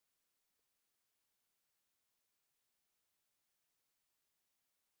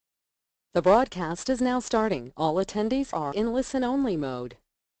The broadcast is now starting. All attendees are in listen-only mode.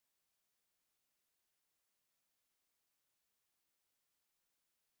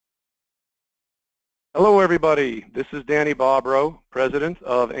 Hello everybody, this is Danny Bobrow, President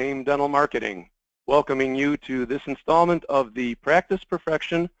of AIM Dental Marketing, welcoming you to this installment of the Practice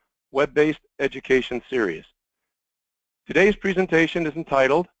Perfection web-based education series. Today's presentation is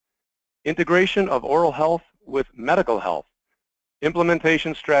entitled Integration of Oral Health with Medical Health,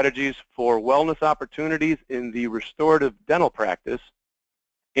 Implementation Strategies for Wellness Opportunities in the Restorative Dental Practice,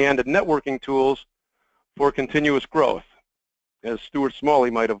 and Networking Tools for Continuous Growth. As Stuart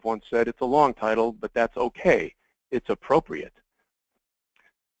Smalley might have once said, it's a long title, but that's okay. It's appropriate.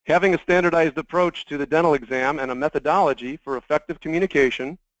 Having a standardized approach to the dental exam and a methodology for effective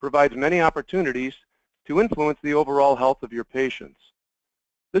communication provides many opportunities to influence the overall health of your patients.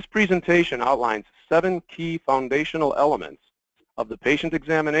 This presentation outlines 7 key foundational elements of the patient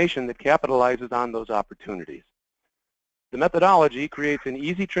examination that capitalizes on those opportunities. The methodology creates an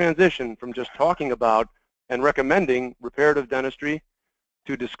easy transition from just talking about and recommending reparative dentistry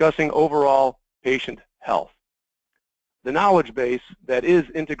to discussing overall patient health. The knowledge base that is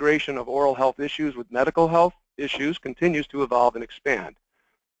integration of oral health issues with medical health issues continues to evolve and expand.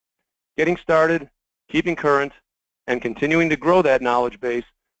 Getting started, keeping current, and continuing to grow that knowledge base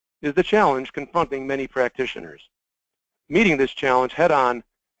is the challenge confronting many practitioners. Meeting this challenge head-on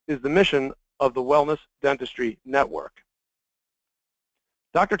is the mission of the Wellness Dentistry Network.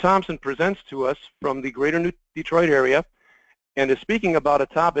 Dr. Thompson presents to us from the greater Detroit area and is speaking about a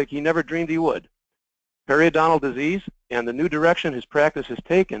topic he never dreamed he would, periodontal disease and the new direction his practice has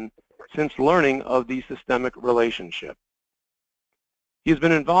taken since learning of the systemic relationship. He has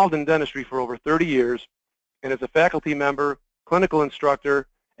been involved in dentistry for over 30 years and is a faculty member, clinical instructor,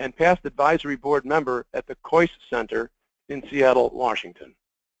 and past advisory board member at the Kois Center in Seattle, Washington.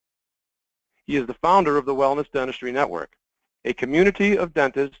 He is the founder of the Wellness Dentistry Network, a community of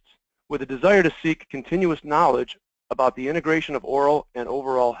dentists with a desire to seek continuous knowledge about the integration of oral and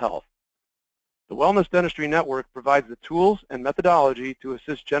overall health. The Wellness Dentistry Network provides the tools and methodology to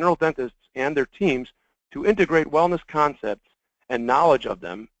assist general dentists and their teams to integrate wellness concepts and knowledge of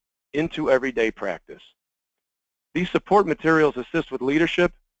them into everyday practice. These support materials assist with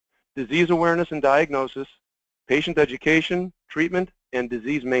leadership, disease awareness and diagnosis, patient education, treatment, and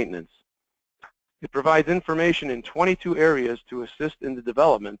disease maintenance. It provides information in 22 areas to assist in the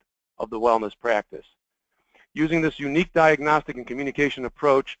development of the wellness practice. Using this unique diagnostic and communication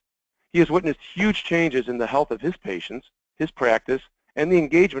approach, he has witnessed huge changes in the health of his patients, his practice, and the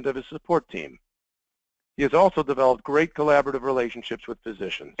engagement of his support team. He has also developed great collaborative relationships with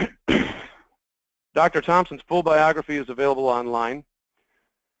physicians. Dr. Thompson's full biography is available online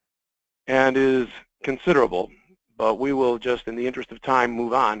and is considerable, but we will just, in the interest of time,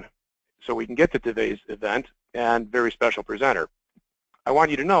 move on so we can get to today's event and very special presenter. I want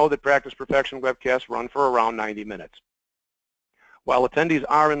you to know that Practice Perfection webcasts run for around 90 minutes. While attendees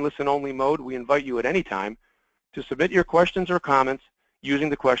are in listen-only mode, we invite you at any time to submit your questions or comments using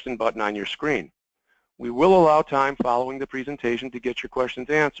the question button on your screen. We will allow time following the presentation to get your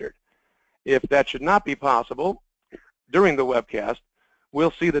questions answered. If that should not be possible during the webcast,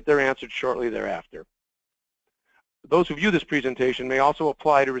 we'll see that they're answered shortly thereafter. Those who view this presentation may also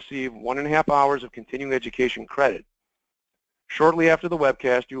apply to receive 1.5 hours of continuing education credit. Shortly after the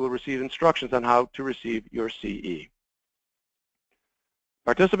webcast, you will receive instructions on how to receive your CE.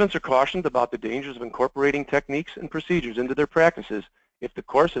 Participants are cautioned about the dangers of incorporating techniques and procedures into their practices if the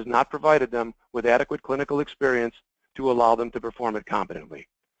course has not provided them with adequate clinical experience to allow them to perform it competently.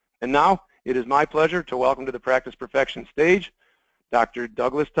 And now, it is my pleasure to welcome to the Practice Perfection stage, Dr.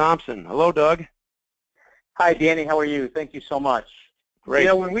 Douglas Thompson. Hello, Doug. Hi, Danny. How are you? Thank you so much. Great.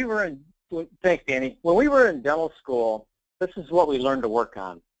 You know, thanks, Danny. When we were in dental school, this is what we learned to work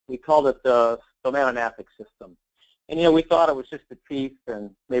on. We called it the stomatognathing system. And, you know, we thought it was just the teeth and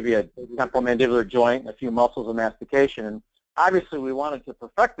maybe a temporomandibular joint and a few muscles of mastication. And obviously, we wanted to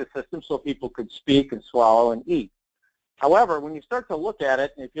perfect the system so people could speak and swallow and eat. However, when you start to look at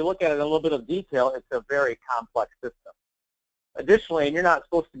it, and if you look at it in a little bit of detail, it's a very complex system. Additionally, and you're not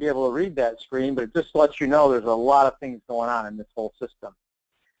supposed to be able to read that screen, but it just lets you know there's a lot of things going on in this whole system.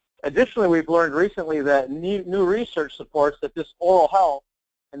 Additionally, we've learned recently that new research supports that this oral health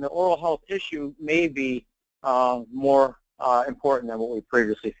and the oral health issue may be more important than what we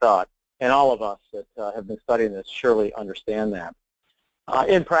previously thought. And all of us that have been studying this surely understand that.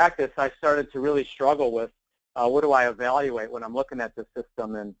 In practice, I started to really struggle with what do I evaluate when I'm looking at the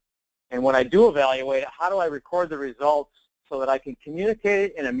system, and when I do evaluate it, how do I record the results so that I can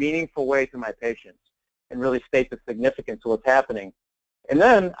communicate it in a meaningful way to my patients and really state the significance of what's happening. And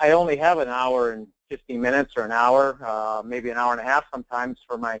then I only have an hour and 15 minutes or an hour, maybe an hour and a half sometimes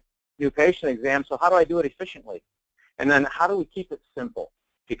for my new patient exam. So how do I do it efficiently? And then how do we keep it simple?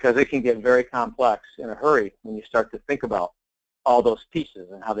 Because it can get very complex in a hurry when you start to think about all those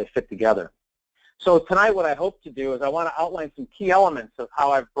pieces and how they fit together. So tonight what I hope to do is I want to outline some key elements of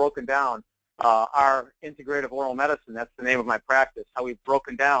how I've broken down our integrative oral medicine, that's the name of my practice, how we've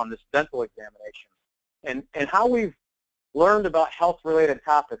broken down this dental examination, and how we've learned about health-related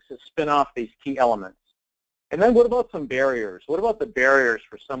topics that spin off these key elements. And then what about some barriers? What about the barriers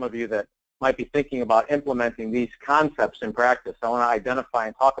for some of you that might be thinking about implementing these concepts in practice? I want to identify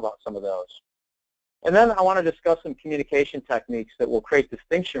and talk about some of those. And then I want to discuss some communication techniques that will create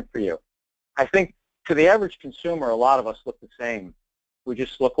distinction for you. I think to the average consumer, a lot of us look the same. We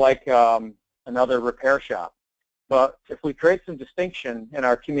just look like another repair shop. But if we create some distinction in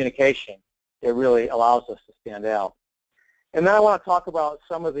our communication, it really allows us to stand out. And then I want to talk about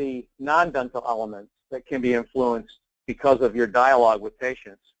some of the non-dental elements that can be influenced because of your dialogue with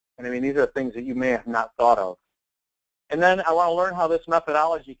patients. And I mean, these are things that you may have not thought of. And then I want to learn how this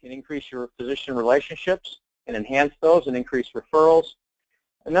methodology can increase your physician relationships and enhance those and increase referrals.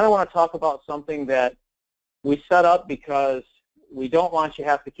 And then I want to talk about something that we set up because we don't want you to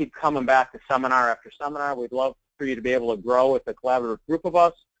have to keep coming back to seminar after seminar. We'd love for you to be able to grow with a collaborative group of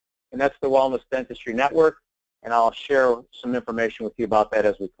us, and that's the Wellness Dentistry Network. And I'll share some information with you about that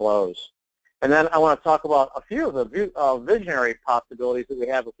as we close. And then I want to talk about a few of the visionary possibilities that we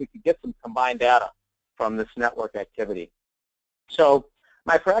have if we could get some combined data from this network activity. So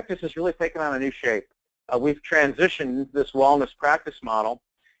my practice has really taken on a new shape. We've transitioned this wellness practice model,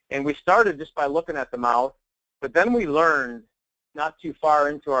 and we started just by looking at the mouth, but then we learned not too far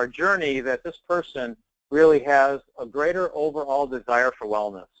into our journey that this person really has a greater overall desire for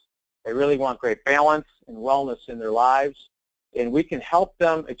wellness. They really want great balance and wellness in their lives, and we can help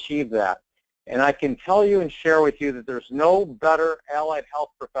them achieve that. And I can tell you and share with you that there's no better allied health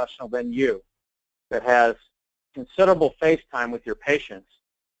professional than you that has considerable face time with your patients,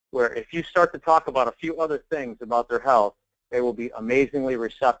 where if you start to talk about a few other things about their health, they will be amazingly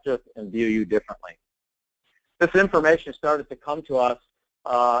receptive and view you differently. This information started to come to us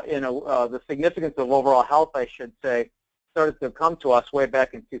the significance of overall health, I should say, started to come to us way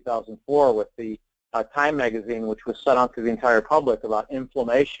back in 2004 with the Time magazine, which was sent out to the entire public about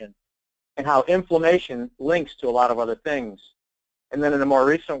inflammation and how inflammation links to a lot of other things. And then in the more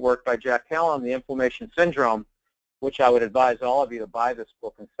recent work by Jack Callan, The Inflammation Syndrome, which I would advise all of you to buy this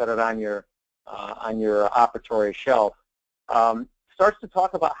book and set it on your operatory shelf, starts to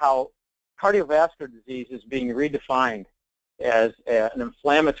talk about how cardiovascular disease is being redefined as an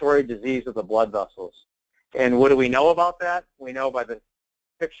inflammatory disease of the blood vessels. And what do we know about that? We know by the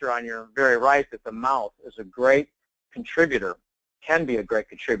picture on your very right that the mouth is a great contributor, can be a great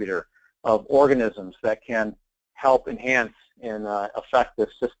contributor of organisms that can help enhance and affect this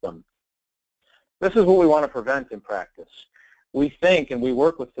system. This is what we want to prevent in practice. We think, and we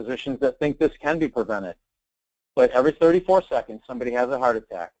work with physicians that think this can be prevented, but every 34 seconds somebody has a heart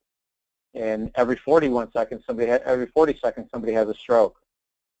attack, and every 41 seconds every 40 seconds somebody has a stroke.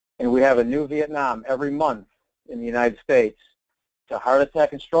 And we have a new Vietnam every month in the United States to heart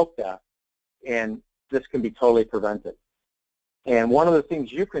attack and stroke death, and this can be totally prevented. And one of the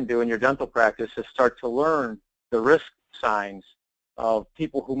things you can do in your dental practice is start to learn the risk signs of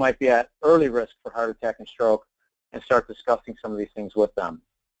people who might be at early risk for heart attack and stroke and start discussing some of these things with them.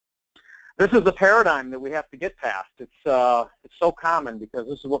 This is the paradigm that we have to get past. It's so common because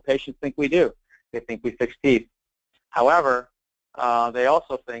this is what patients think we do. They think we fix teeth. However, they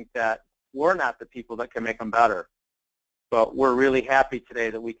also think that we're not the people that can make them better. But we're really happy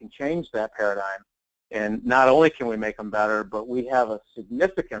today that we can change that paradigm. And not only can we make them better, but we have a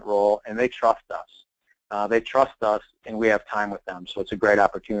significant role, and they trust us. They trust us, and we have time with them. So it's a great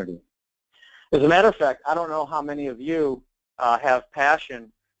opportunity. As a matter of fact, I don't know how many of you have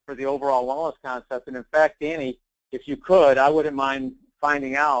passion for the overall wellness concept. And in fact, Danny, if you could, I wouldn't mind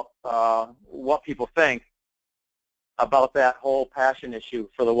finding out what people think about that whole passion issue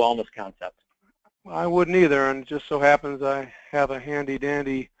for the wellness concept. I wouldn't either, and it just so happens I have a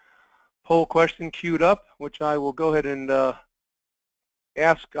handy-dandy poll question queued up, which I will go ahead and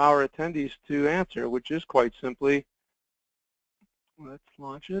ask our attendees to answer, which is quite simply, let's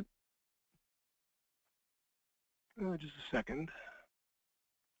launch it. Just a second.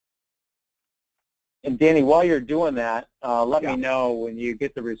 And Danny, while you're doing that, let me know when you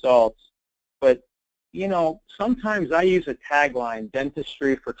get the results. But, you know, sometimes I use a tagline,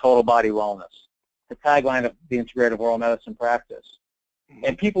 dentistry for total body wellness, the tagline of the integrative oral medicine practice.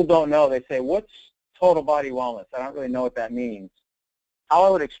 And people don't know. They say, what's total body wellness? I don't really know what that means. how I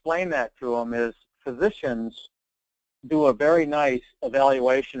would explain that to them is physicians do a very nice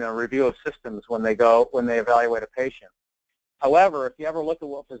evaluation and review of systems when they evaluate a patient. However, if you ever look at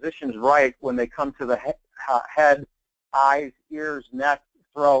what physicians write when they come to the head, eyes, ears, neck,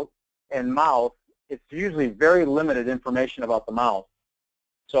 throat, and mouth, it's usually very limited information about the mouth.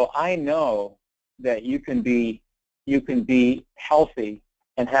 So I know that you can be healthy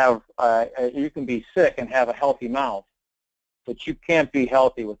and have you can be sick and have a healthy mouth, but you can't be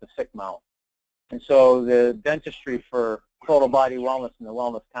healthy with a sick mouth. And so the dentistry for total body wellness and the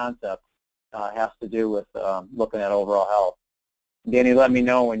wellness concept has to do with looking at overall health. Danny, let me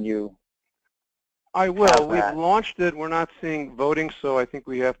know when you I will. have We've that. launched it. We're not seeing voting, so I think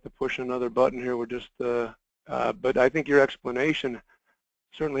we have to push another button here. We're just, but I think your explanation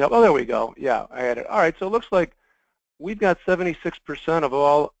certainly helped. Oh, there we go. Yeah, I had it. All right, so it looks like we've got 76% of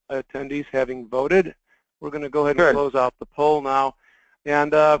all attendees having voted. We're going to go ahead and Good. close out the poll now.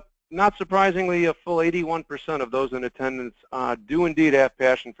 And not surprisingly, a full 81% of those in attendance do indeed have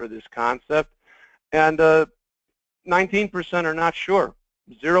passion for this concept. And 19% are not sure.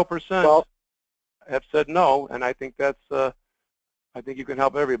 0% have said no, and I think that's, I think you can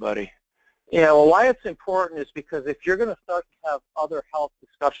help everybody. Yeah, well, why it's important is because if you're going to start to have other health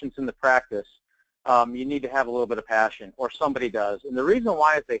discussions in the practice, you need to have a little bit of passion, or somebody does. And the reason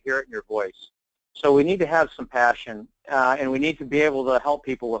why is they hear it in your voice. So we need to have some passion, and we need to be able to help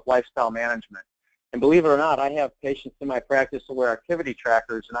people with lifestyle management. And believe it or not, I have patients in my practice that wear activity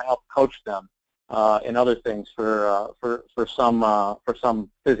trackers, and I help coach them and other things for some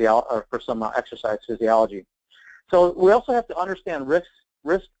exercise physiology. So we also have to understand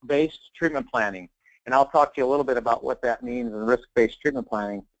risk-based treatment planning, and I'll talk to you a little bit about what that means in risk-based treatment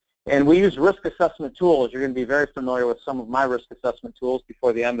planning. And we use risk assessment tools. You're going to be very familiar with some of my risk assessment tools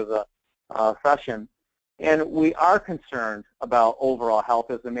before the end of the session. And we are concerned about overall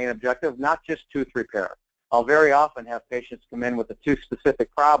health as the main objective, not just tooth repair. I'll very often have patients come in with a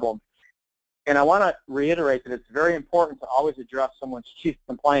tooth-specific problem. And I want to reiterate that it's very important to always address someone's chief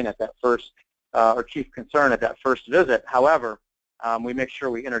complaint at that first, or chief concern at that first visit. However, we make sure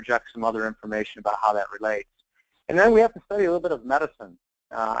we interject some other information about how that relates. And then we have to study a little bit of medicine.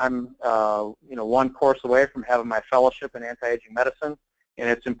 I'm one course away from having my fellowship in anti-aging medicine, and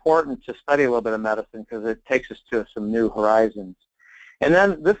it's important to study a little bit of medicine because it takes us to some new horizons. And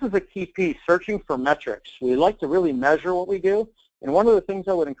then this is a key piece, searching for metrics. We like to really measure what we do. And one of the things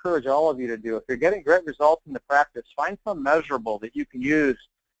I would encourage all of you to do, if you're getting great results in the practice, find some measurable that you can use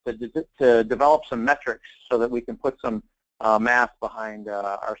to develop some metrics so that we can put some math behind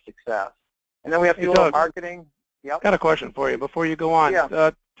our success. And then we have to do a little marketing. Yep. Got a question for you before you go on.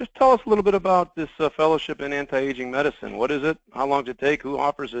 Yeah. Just tell us a little bit about this fellowship in anti-aging medicine. What is it? How long does it take? Who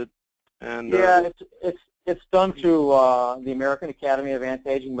offers it? And yeah, it's done through the American Academy of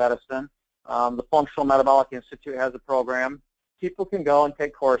Anti-Aging Medicine. The Functional Metabolic Institute has a program. People can go and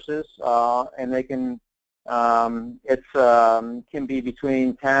take courses, and they can. Can be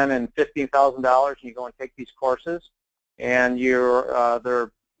between $10,000 and $15,000, and you go and take these courses. And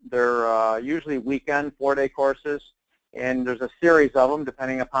they're usually weekend, 4-day courses, and there's a series of them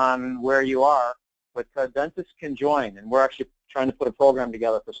depending upon where you are. But dentists can join, and we're actually trying to put a program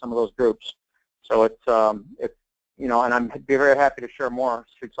together for some of those groups. So it's and I'd be very happy to share more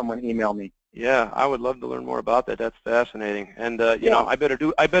should someone email me. Yeah, I would love to learn more about that. That's fascinating. And you know, I better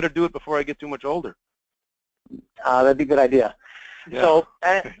do it before I get too much older. That'd be a good idea. Yeah.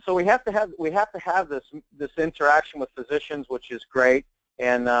 So we have to have this interaction with physicians, which is great.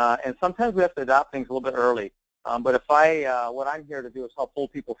 And sometimes we have to adopt things a little bit early. But if what I'm here to do is help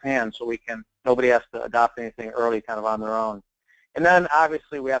hold people's hands so nobody has to adopt anything early kind of on their own. And then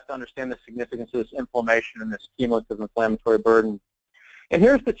obviously we have to understand the significance of this inflammation and this cumulative inflammatory burden. And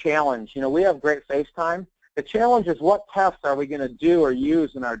here's the challenge. You know, we have great face time. The challenge is what tests are we going to do or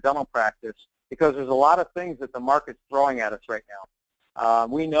use in our dental practice, because there's a lot of things that the market's throwing at us right now.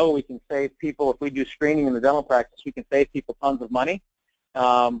 We know we can save people, if we do screening in the dental practice, we can save people tons of money.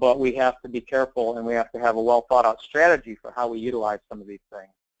 But we have to be careful, and we have to have a well-thought-out strategy for how we utilize some of these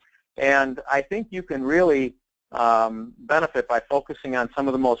things. And I think you can really benefit by focusing on some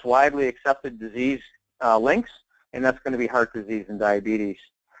of the most widely accepted disease links, and that's going to be heart disease and diabetes.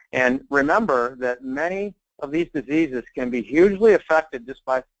 And remember that many of these diseases can be hugely affected just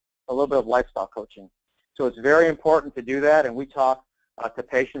by a little bit of lifestyle coaching. So it's very important to do that, and we talk to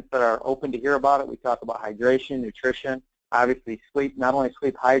patients that are open to hear about it. We talk about hydration, nutrition, obviously sleep, not only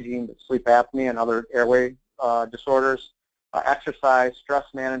sleep hygiene, but sleep apnea and other airway disorders, exercise, stress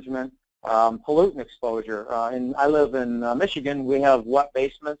management, pollutant exposure. And I live in Michigan. We have wet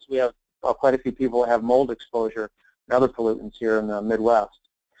basements. We have quite a few people that have mold exposure. and other pollutants here in the Midwest.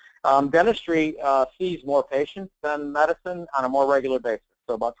 Dentistry sees more patients than medicine on a more regular basis.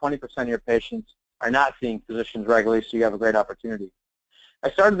 So about 20% of your patients are not seeing physicians regularly, so you have a great opportunity. I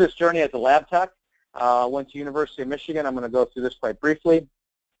started this journey as a lab tech, went to University of Michigan. I'm going to go through this quite briefly.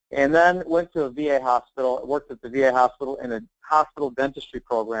 And then went to a VA hospital, worked at the VA hospital in a hospital dentistry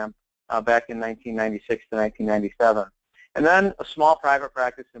program back in 1996 to 1997. And then a small private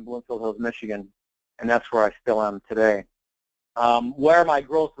practice in Bloomfield Hills, Michigan, and that's where I still am today. Where my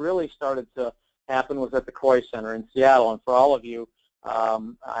growth really started to happen was at the Coy Center in Seattle. And for all of you,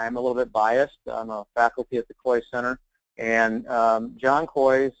 I'm a little bit biased. I'm a faculty at the Coy Center. And John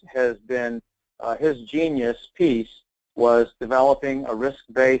Coy's has been, his genius piece was developing a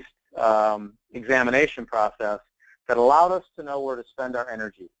risk-based examination process that allowed us to know where to spend our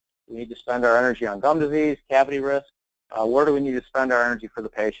energy. We need to spend our energy on gum disease, cavity risk. Where do we need to spend our energy for the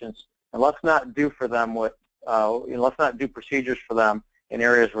patients? And let's not do for them what, let's not do procedures for them in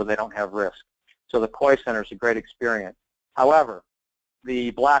areas where they don't have risk. So the Coy Center is a great experience. However,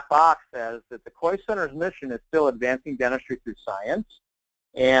 the black box says that the Coy Center's mission is still advancing dentistry through science,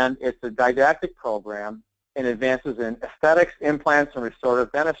 and it's a didactic program and advances in aesthetics, implants, and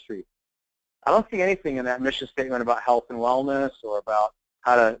restorative dentistry. I don't see anything in that mission statement about health and wellness or about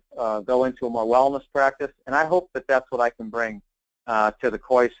how to go into a more wellness practice, and I hope that that's what I can bring to the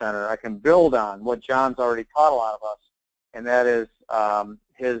Coy Center. I can build on what John's already taught a lot of us, and that is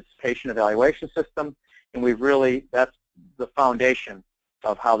his patient evaluation system, and we've really, that's the foundation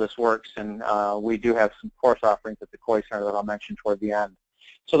of how this works, and we do have some course offerings at the Coy Center that I'll mention toward the end.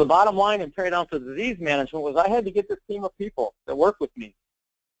 So the bottom line in periodontal disease management was I had to get this team of people that work with me,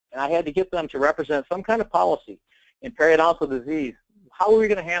 and I had to get them to represent some kind of policy in periodontal disease. How were we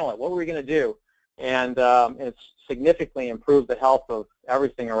going to handle it? What were we going to do? And it's significantly improved the health of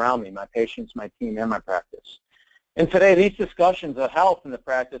everything around me, my patients, my team, and my practice. And today, these discussions of health in the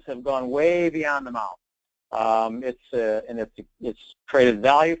practice have gone way beyond the mouth. It's created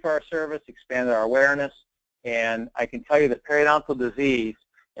value for our service, expanded our awareness, and I can tell you that periodontal disease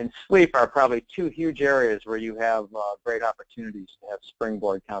and sleep are probably two huge areas where you have great opportunities to have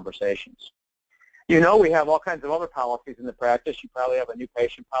springboard conversations. You know, we have all kinds of other policies in the practice. You probably have a new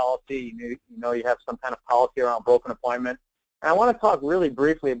patient policy. You know you have some kind of policy around broken appointment. And I want to talk really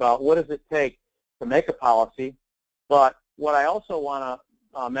briefly about what does it take to make a policy, but what I also want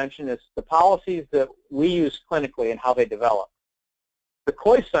to mention is the policies that we use clinically and how they develop. The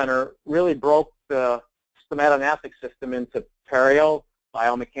Coy Center really broke the stomatognathic system into perio,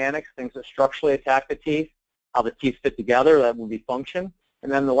 biomechanics, things that structurally attack the teeth, how the teeth fit together, that would be function.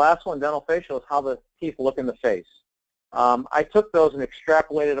 And then the last one, dental facial, is how the teeth look in the face. I took those and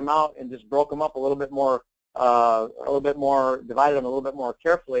extrapolated them out and just broke them up a little bit more, divided them a little bit more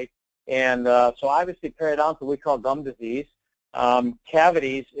carefully. And so obviously periodontal we call gum disease.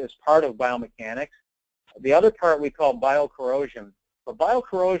 Cavities is part of biomechanics. The other part we call biocorrosion. But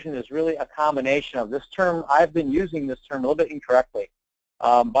biocorrosion is really a combination of this term. I've been using this term a little bit incorrectly.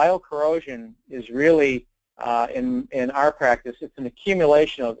 Biocorrosion is really, in our practice, it's an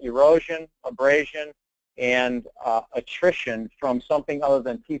accumulation of erosion, abrasion, and attrition from something other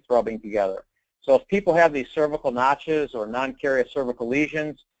than teeth rubbing together. So if people have these cervical notches or non-carious cervical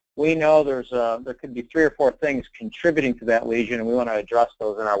lesions, we know there could be 3 or 4 things contributing to that lesion, and we want to address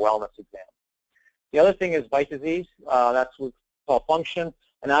those in our wellness exam. The other thing is bite disease. That's what we call function.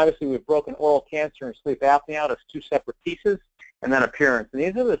 And obviously we've broken oral cancer and sleep apnea out as 2 separate pieces, and then appearance. And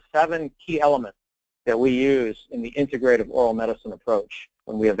these are the 7 key elements that we use in the integrative oral medicine approach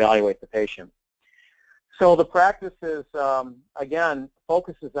when we evaluate the patient. So the practice is, again,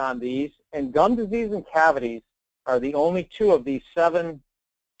 focuses on these, and gum disease and cavities are the only 2 of these 7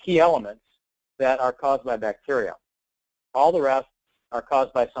 key elements that are caused by bacteria. All the rest are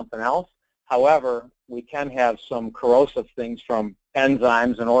caused by something else. However, we can have some corrosive things from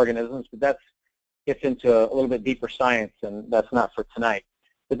enzymes and organisms, but that gets into a little bit deeper science, and that's not for tonight.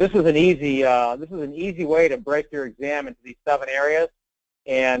 But this is an easy way to break your exam into these 7 areas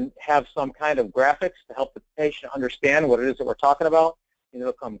and have some kind of graphics to help the patient understand what it is that we're talking about, and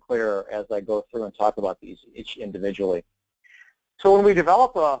it'll come clearer as I go through and talk about these each individually. So when we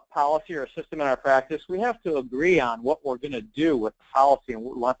develop a policy or a system in our practice, we have to agree on what we're going to do with the policy and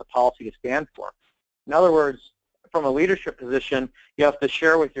what we want the policy to stand for. In other words, from a leadership position, you have to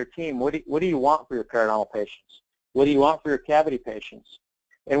share with your team, what do you want for your periodontal patients? What do you want for your cavity patients?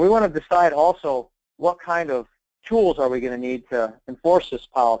 And we want to decide also what kind of tools are we going to need to enforce this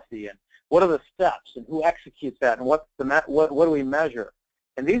policy, and what are the steps, and who executes that, and what do we measure?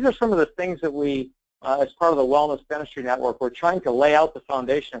 And these are some of the things that we, as part of the Wellness Dentistry Network, we're trying to lay out the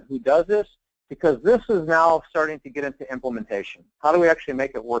foundation of who does this because this is now starting to get into implementation. How do we actually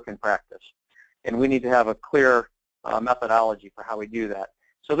make it work in practice? And we need to have a clear methodology for how we do that.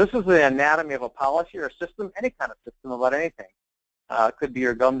 So this is the anatomy of a policy or a system, any kind of system about anything. It could be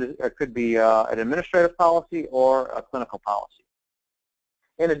it could be an administrative policy or a clinical policy.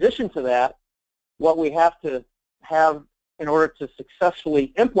 In addition to that, what we have to have in order to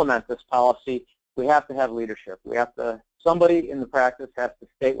successfully implement this policy, we have to have leadership. We have to, somebody in the practice has to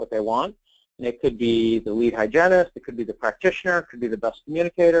state what they want. And it could be the lead hygienist, it could be the practitioner, it could be the best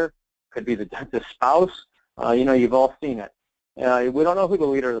communicator, it could be the dentist's spouse. You know, you've all seen it. We don't know who the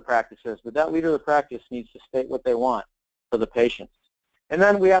leader of the practice is, but that leader of the practice needs to state what they want for the patients. And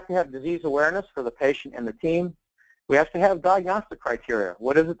then we have to have disease awareness for the patient and the team. We have to have diagnostic criteria.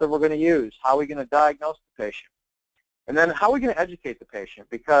 What is it that we're going to use? How are we going to diagnose the patient? And then how are we going to educate the patient?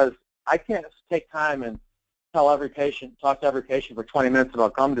 Because I can't take time and talk to every patient for 20 minutes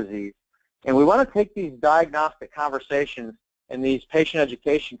about gum disease. And we want to take these diagnostic conversations and these patient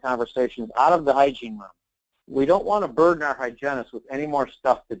education conversations out of the hygiene room. We don't want to burden our hygienists with any more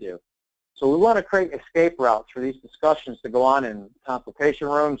stuff to do. So we want to create escape routes for these discussions to go on in consultation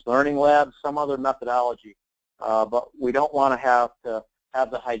rooms, learning labs, some other methodology. But we don't want to have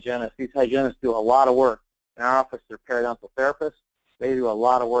the hygienists. These hygienists do a lot of work. In our office, they're periodontal therapists. They do a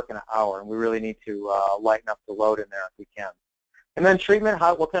lot of work in an hour, and we really need to lighten up the load in there if we can. And then treatment,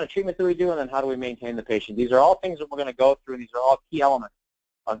 what kind of treatment do we do, and then how do we maintain the patient? These are all things that we're going to go through, and these are all key elements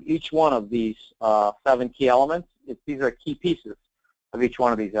of each one of these 7 key elements. These are key pieces of each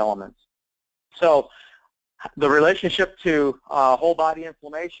one of these elements. So the relationship to whole body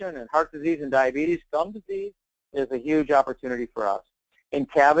inflammation and heart disease and diabetes, gum disease, is a huge opportunity for us. In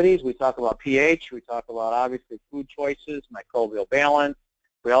cavities, we talk about pH, we talk about obviously food choices, microbial balance.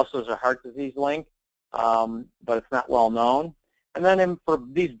 We also, there's a heart disease link, but it's not well known. And then for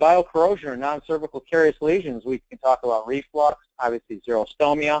these biocorrosion or non-cervical carious lesions, we can talk about reflux, obviously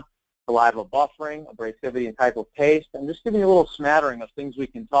xerostomia, saliva buffering, abrasivity and type of taste, and just giving you a little smattering of things we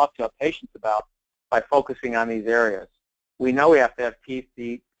can talk to our patients about by focusing on these areas. We know we have to have teeth to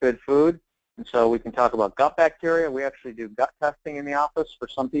eat good food, and so we can talk about gut bacteria. We actually do gut testing in the office for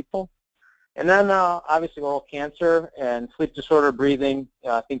some people. And then obviously oral cancer and sleep disorder breathing.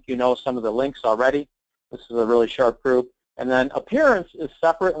 I think you know some of the links already. This is a really sharp group. And then appearance is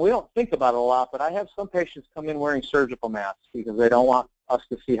separate, and we don't think about it a lot, but I have some patients come in wearing surgical masks because they don't want us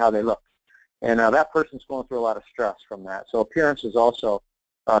to see how they look. And that person's going through a lot of stress from that. So appearance is also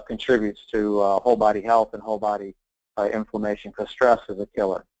contributes to whole body health and whole body inflammation, because stress is a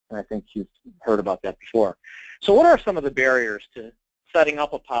killer. And I think you've heard about that before. So what are some of the barriers to setting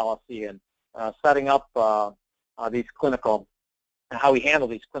up a policy and setting up these clinical, how we handle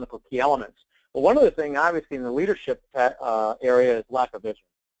these clinical key elements? Well, one of the things, obviously, in the leadership area is lack of vision.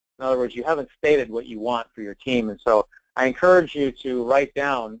 In other words, you haven't stated what you want for your team. And so I encourage you to write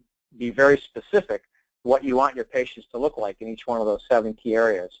down, be very specific, what you want your patients to look like in each one of those 7 key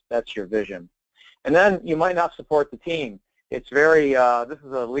areas. That's your vision. And then you might not support the team. It's very, this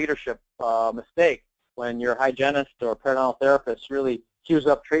is a leadership mistake when your hygienist or periodontal therapist really cues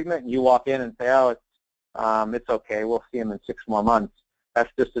up treatment and you walk in and say, oh, it's okay, we'll see him in 6 more months. That's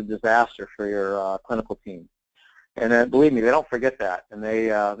just a disaster for your clinical team. And then, believe me, they don't forget that, and they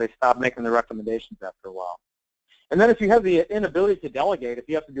stop making the recommendations after a while. And then if you have the inability to delegate, if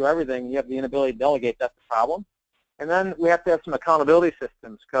you have to do everything, you have the inability to delegate, that's a problem. And then we have to have some accountability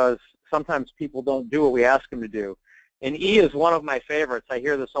systems, because sometimes people don't do what we ask them to do. And E is one of my favorites. I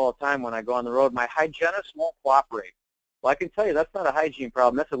hear this all the time when I go on the road. My hygienist won't cooperate. Well, I can tell you that's not a hygiene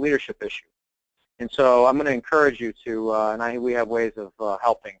problem. That's a leadership issue. And so I'm going to encourage you to, and we have ways of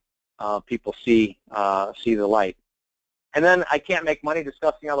helping people see the light. And then I can't make money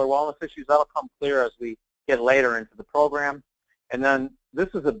discussing other wellness issues. That'll come clear as we get later into the program. And then this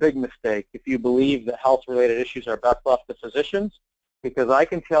is a big mistake if you believe that health-related issues are best left to physicians, because I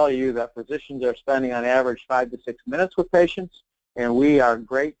can tell you that physicians are spending on average 5 to 6 minutes with patients, and we are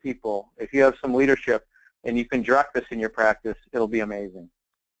great people. If you have some leadership and you can direct this in your practice, it'll be amazing.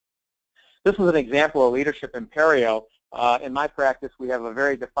 This is an example of leadership in perio. In my practice, we have a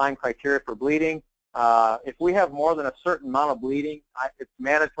very defined criteria for bleeding. If we have more than a certain amount of bleeding, it's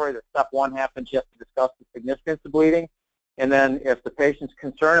mandatory that step 1 happens. You have to discuss the significance of bleeding. And then if the patient's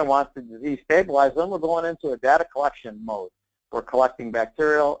concerned and wants the disease stabilized, then we're going into a data collection mode. We're collecting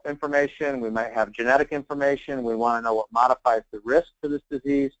bacterial information. We might have genetic information. We want to know what modifies the risk for this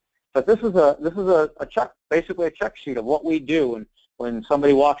disease. But this is a check, basically a check sheet of what we do when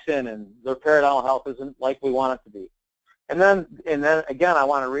somebody walks in and their periodontal health isn't like we want it to be. And then again, I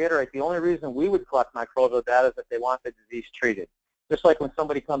want to reiterate, the only reason we would collect microbial data is if they want the disease treated. Just like when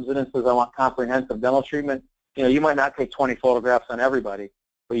somebody comes in and says, I want comprehensive dental treatment, you might not take 20 photographs on everybody,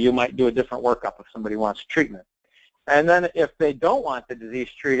 but you might do a different workup if somebody wants treatment. And then if they don't want the disease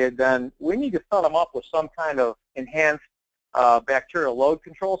treated, then we need to set them up with some kind of enhanced bacterial load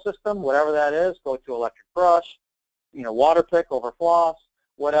control system, whatever that is. Go to electric brush, water pick over floss,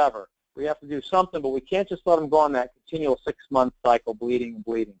 whatever. We have to do something, but we can't just let them go on that continual 6-month cycle, bleeding and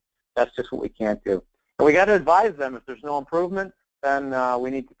bleeding. That's just what we can't do. And we got to advise them if there's no improvement, then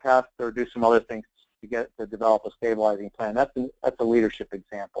we need to test or do some other things to develop a stabilizing plan. That's a leadership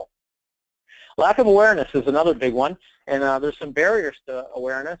example. Lack of awareness is another big one, and there's some barriers to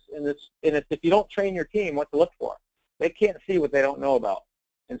awareness, and it's if you don't train your team what to look for. They can't see what they don't know about,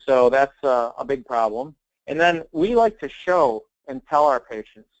 and so that's a big problem. And then we like to show and tell our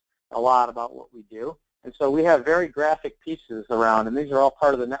patients a lot about what we do, and so we have very graphic pieces around, and these are all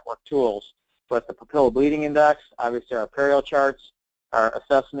part of the network tools, but the papilla bleeding index, obviously our perio charts, our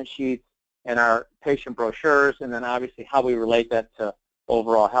assessment sheets, and our patient brochures, and then obviously how we relate that to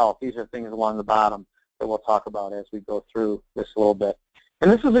overall health. These are things along the bottom that we'll talk about as we go through this a little bit.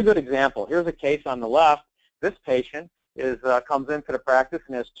 And this is a good example. Here's a case on the left. This patient comes into the practice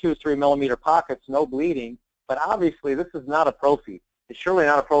and has 2-3 millimeter pockets, no bleeding, but obviously this is not a prophy. It's surely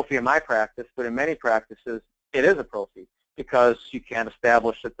not a prophy in my practice, but in many practices it is a prophy because you can't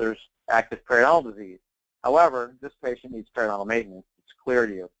establish that there's active periodontal disease. However, this patient needs periodontal maintenance. It's clear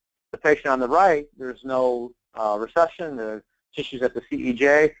to you. The patient on the right, there's no recession, the tissues at the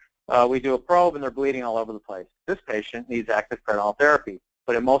CEJ. We do a probe and they're bleeding all over the place. This patient needs active periodontal therapy,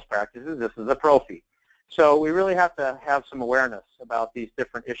 but in most practices this is a prophy. So we really have to have some awareness about these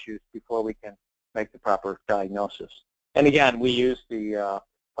different issues before we can make the proper diagnosis. And again, we use the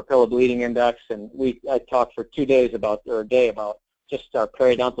papilla bleeding index, and I talked for 2 days about just our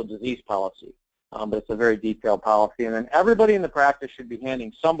periodontal disease policy. But it's a very detailed policy. And then everybody in the practice should be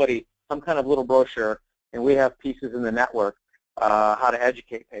handing somebody some kind of little brochure, and we have pieces in the network how to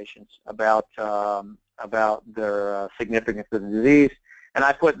educate patients about their significance of the disease. And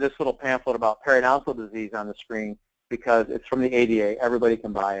I put this little pamphlet about periodontal disease on the screen because it's from the ADA. Everybody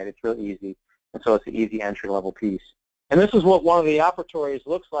can buy it. It's real easy. And so it's an easy entry-level piece. And this is what one of the operatories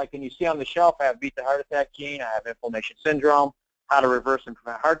looks like. And you see on the shelf, I have beat the heart attack gene, I have inflammation syndrome, how to reverse and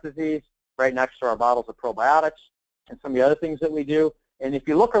prevent heart disease, right next to our bottles of probiotics, and some of the other things that we do. And if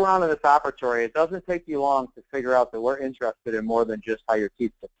you look around in this operatory, it doesn't take you long to figure out that we're interested in more than just how your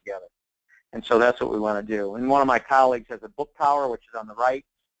teeth fit together. And so that's what we want to do. And one of my colleagues has a book tower, which is on the right.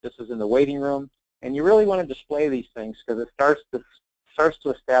 This is in the waiting room. And you really want to display these things because it starts to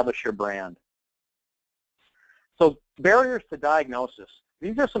establish your brand. So barriers to diagnosis.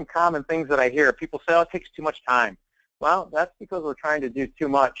 These are some common things that I hear. People say, oh, it takes too much time. Well, that's because we're trying to do too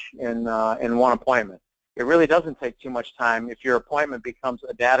much in one appointment. It really doesn't take too much time if your appointment becomes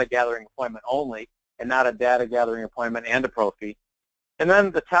a data gathering appointment only and not a data gathering appointment and a prophy. And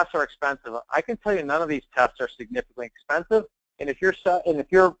then the tests are expensive. I can tell you none of these tests are significantly expensive. And if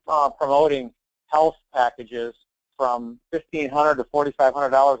you're promoting health packages from $1,500 to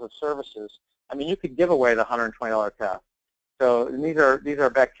 $4,500 of services, I mean, you could give away the $120 test. So these are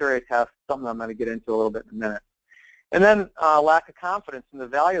bacteria tests, something I'm going to get into a little bit in a minute. And then lack of confidence in the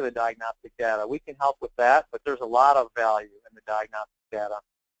value of the diagnostic data. We can help with that, but there's a lot of value in the diagnostic data.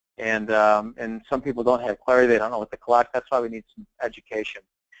 And some people don't have clarity. They don't know what to collect. That's why we need some education.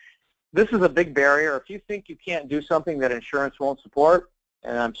 This is a big barrier. If you think you can't do something that insurance won't support,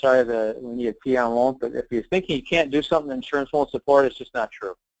 and I'm sorry that we need a T on won't, but if you're thinking you can't do something that insurance won't support, it's just not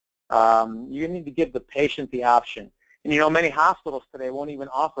true. You need to give the patient the option. And many hospitals today won't even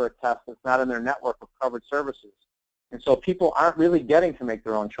offer a test that's not in their network of covered services. And so people aren't really getting to make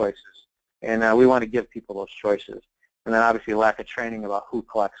their own choices. And we want to give people those choices. And then obviously lack of training about who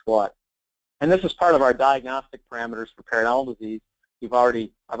collects what. And this is part of our diagnostic parameters for periodontal disease. I've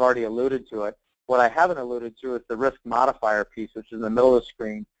already alluded to it. What I haven't alluded to is the risk modifier piece, which is in the middle of the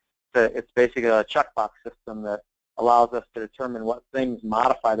screen. It's basically a checkbox system that allows us to determine what things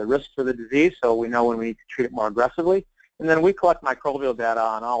modify the risk for the disease, so we know when we need to treat it more aggressively. And then we collect microbial data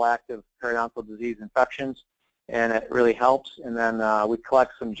on all active periodontal disease infections, and it really helps. And then we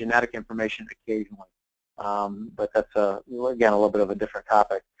collect some genetic information occasionally. But that's, again, a little bit of a different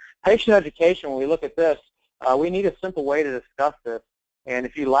topic. Patient education, when we look at this, we need a simple way to discuss this. And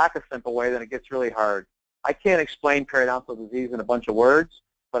if you lack a simple way, then it gets really hard. I can't explain periodontal disease in a bunch of words,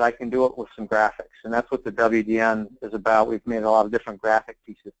 but I can do it with some graphics. And that's what the WDN is about. We've made a lot of different graphic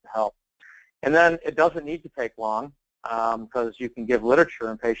pieces to help. And then it doesn't need to take long because you can give literature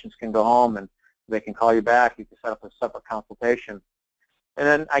and patients can go home and they can call you back. You can set up a separate consultation. And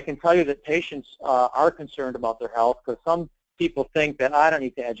then I can tell you that patients are concerned about their health because some people think that I don't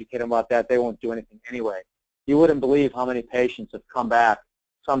need to educate them about that, they won't do anything anyway. You wouldn't believe how many patients have come back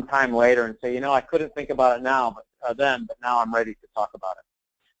sometime later and say, you know, I couldn't think about it now, but now I'm ready to talk about it.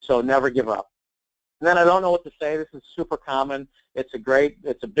 So never give up. And then I don't know what to say. This is super common. It's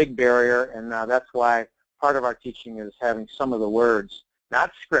a big barrier, and that's why part of our teaching is having some of the words,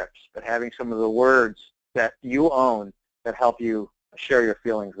 not scripts, but having some of the words that you own that help you share your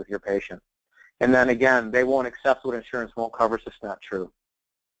feelings with your patient. And then again, they won't accept what insurance won't cover, so it's not true.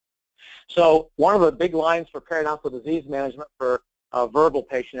 So one of the big lines for periodontal disease management for verbal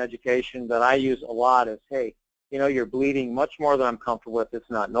patient education that I use a lot is, hey, you know, you're bleeding much more than I'm comfortable with.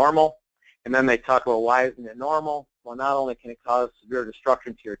 It's not normal. And then they talk about why isn't it normal? Well, not only can it cause severe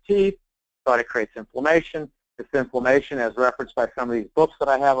destruction to your teeth, but it creates inflammation. This inflammation, as referenced by some of these books that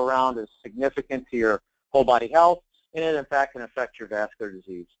I have around, is significant to your whole body health, and it in fact can affect your vascular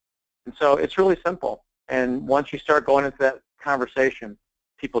disease. And so it's really simple. And once you start going into that conversation,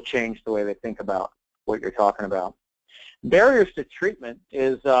 people change the way they think about what you're talking about. Barriers to treatment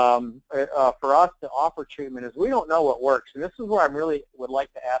is, for us to offer treatment, is we don't know what works. And this is where I really would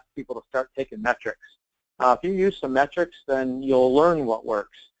like to ask people to start taking metrics. If you use some metrics, then you'll learn what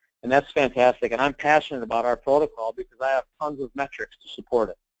works. And that's fantastic. And I'm passionate about our protocol because I have tons of metrics to support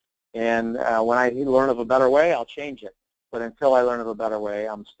it. And when I learn of a better way, I'll change it. But until I learn of a better way,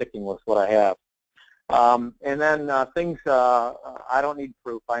 I'm sticking with what I have. And then things, I don't need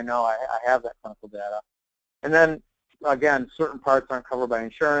proof. I know I have that clinical data. And then, again, certain parts aren't covered by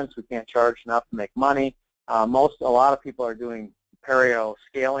insurance. We can't charge enough to make money. A lot of people are doing perio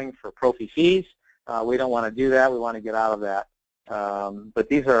scaling for prophy fees. We don't want to do that. We want to get out of that. But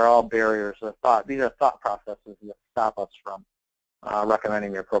these are all barriers of thought. These are thought processes that stop us from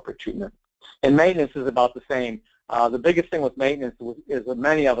recommending the appropriate treatment. And maintenance is about the same. The biggest thing with maintenance is that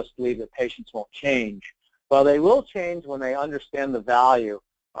many of us believe that patients won't change. Well, they will change when they understand the value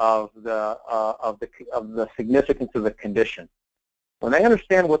of the significance of the condition. When they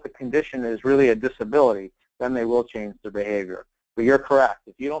understand what the condition is really a disability, then they will change their behavior. But you're correct.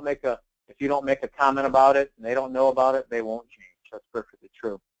 If you don't make a comment about it and they don't know about it, they won't change. That's perfectly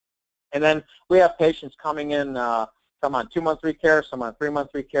true. And then we have patients coming in, some on 2-month recare, some on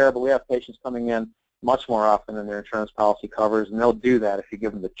 3-month recare, but we have patients coming in much more often than their insurance policy covers, and they'll do that if you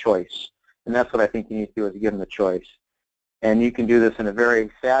give them the choice. And that's what I think you need to do, is give them the choice. And you can do this in a very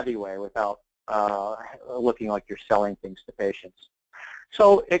savvy way without looking like you're selling things to patients.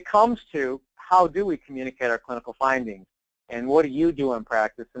 So it comes to, how do we communicate our clinical findings, and what do you do in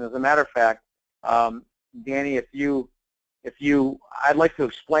practice? And as a matter of fact, Danny, I'd like to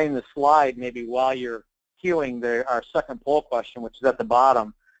explain the slide maybe while you're cueing our second poll question, which is at the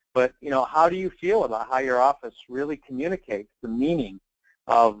bottom. But you know, how do you feel about how your office really communicates the meaning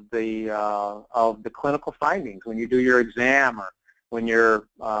of the clinical findings when you do your exam, or when your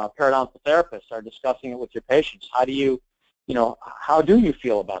periodontal therapists are discussing it with your patients? How do you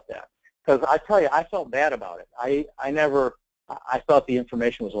feel about that? Because I tell you, I felt bad about it. I thought the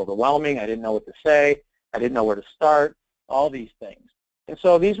information was overwhelming. I didn't know what to say. I didn't know where to start. All these things. And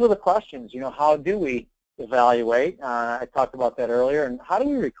so these were the questions. You know, how do we evaluate? I talked about that earlier. And how do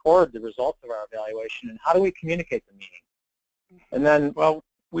we record the results of our evaluation? And how do we communicate the meaning? And then, well,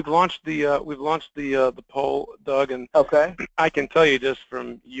 we've launched the poll, Doug, and okay. I can tell you just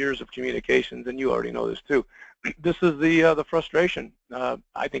from years of communications, and you already know this too. This is the frustration.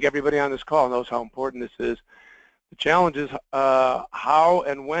 I think everybody on this call knows how important this is. The challenge is how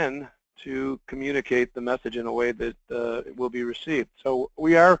and when to communicate the message in a way that it will be received. So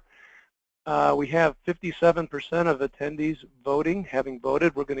we have 57% of attendees voting, having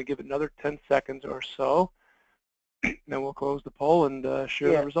voted. We're going to give it another 10 seconds or so. Then we'll close the poll and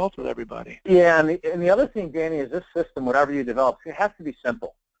share the results with everybody. Yeah, and the other thing, Danny, is this system, whatever you develop, it has to be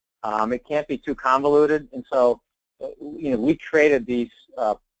simple. It can't be too convoluted. And so, we created these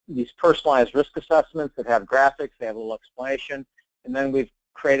personalized risk assessments that have graphics, they have a little explanation, and then we've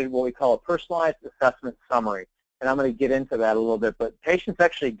created what we call a personalized assessment summary. And I'm going to get into that a little bit. But patients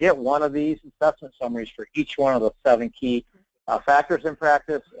actually get one of these assessment summaries for each one of the 7 key factors in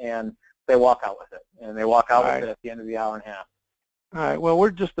practice, and they walk out with it. And they walk out with it at the end of the hour and a half. All right. Well,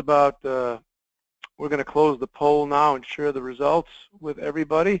 we're just about, we're going to close the poll now and share the results with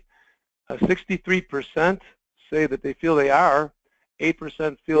everybody. 63% say that they feel they are.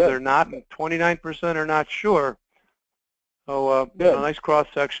 8% feel they're not, and 29% are not sure. So a nice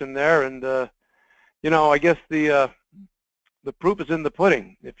cross-section there. And, I guess the proof is in the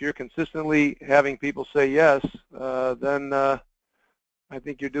pudding. If you're consistently having people say yes, then I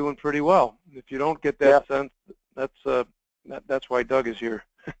think you're doing pretty well. If you don't get that sense, that's why Doug is here,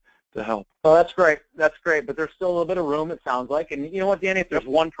 to help. Well, that's great. That's great. But there's still a little bit of room, it sounds like. And you know what, Danny, if there's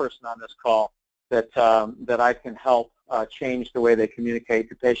one person on this call that I can help change the way they communicate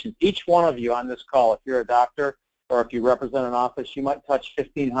to patients, each one of you on this call, if you're a doctor or if you represent an office, you might touch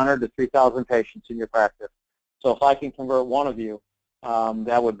 1,500 to 3,000 patients in your practice. So if I can convert one of you,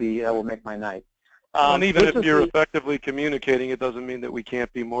 that would make my night. And even if you're effectively communicating, it doesn't mean that we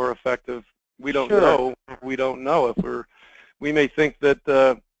can't be more effective. We don't know. We don't know if we may think that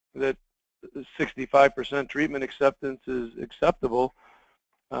that 65% treatment acceptance is acceptable,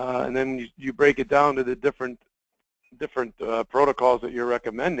 and then you break it down to the different protocols that you're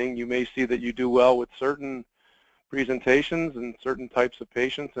recommending. You may see that you do well with certain presentations and certain types of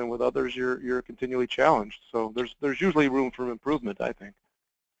patients, and with others you're continually challenged. So there's usually room for improvement, I think.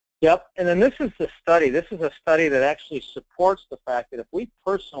 Yep, and then this is the study. This is a study that actually supports the fact that if we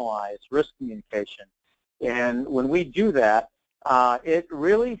personalize risk communication, and when we do that, it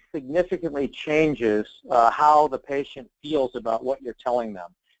really significantly changes how the patient feels about what you're telling them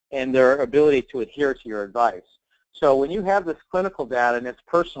and their ability to adhere to your advice. So when you have this clinical data and it's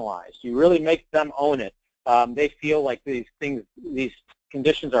personalized, you really make them own it. They feel like these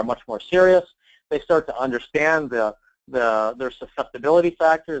conditions are much more serious. They start to understand their susceptibility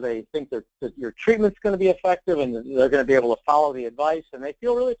factor. They think that your treatment's going to be effective and they're going to be able to follow the advice, and they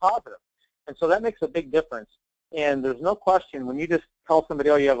feel really positive. And so that makes a big difference. And there's no question when you just tell somebody,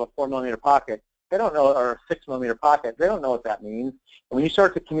 oh, you have a 4-millimeter pocket, they don't know, or a 6-millimeter pocket, they don't know what that means. And when you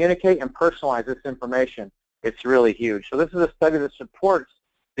start to communicate and personalize this information, it's really huge. So this is a study that supports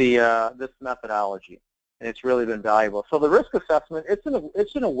this methodology, and it's really been valuable. So the risk assessment, it's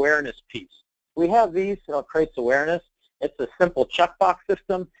an awareness piece. We have these, creates awareness. It's a simple checkbox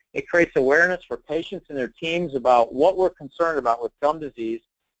system. It creates awareness for patients and their teams about what we're concerned about with gum disease,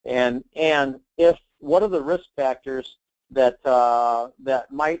 and what are the risk factors that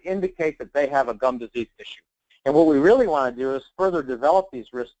might indicate that they have a gum disease issue. And what we really want to do is further develop these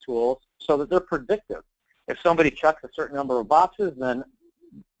risk tools so that they're predictive. If somebody checks a certain number of boxes, then,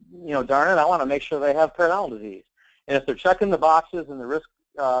 you know, darn it, I want to make sure they have periodontal disease. And if they're checking the boxes and the risk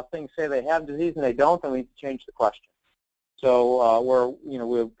things say they have disease and they don't, then we need to change the question. So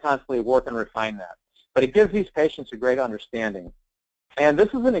we're constantly work and refine that. But it gives these patients a great understanding. And this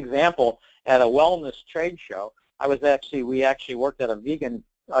is an example at a wellness trade show. We actually worked at a vegan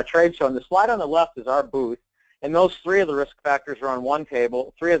trade show, and the slide on the left is our booth. And those 3 of the risk factors are on one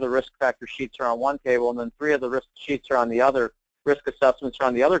table, 3 of the risk factor sheets are on one table, and then 3 of the risk sheets are on the other, risk assessments are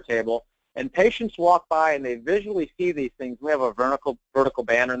on the other table. And patients walk by and they visually see these things. We have a vertical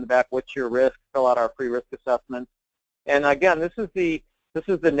banner in the back, what's your risk, fill out our free risk assessment. And again, this is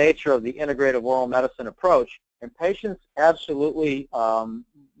the nature of the integrative oral medicine approach, and patients absolutely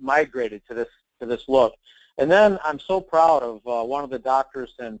migrated to this look. And then I'm so proud of one of the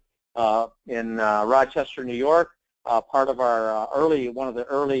doctors in Rochester, New York, part of our one of the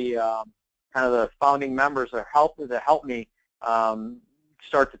early kind of the founding members that helped me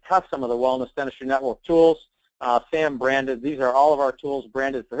start to test some of the Wellness Dentistry Network tools. Sam branded, these are all of our tools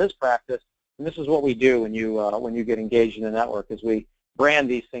branded for his practice, and this is what we do when you get engaged in the network, is we brand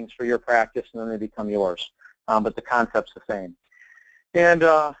these things for your practice and then they become yours. But the concept's the same. And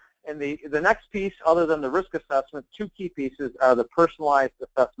the next piece, other than the risk assessment, 2 key pieces are the personalized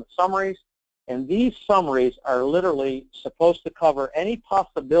assessment summaries, and these summaries are literally supposed to cover any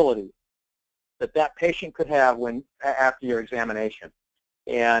possibility that patient could have after your examination.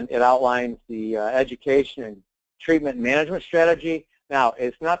 And it outlines the education and treatment management strategy. Now,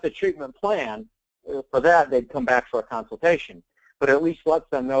 it's not the treatment plan. For that, they'd come back for a consultation, but at least lets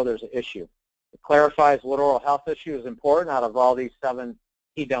them know there's an issue. It clarifies what oral health issue is important out of all these 7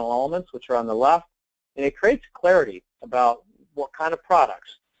 key dental elements, which are on the left, and it creates clarity about what kind of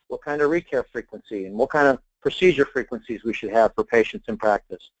products, what kind of recare frequency, and what kind of procedure frequencies we should have for patients in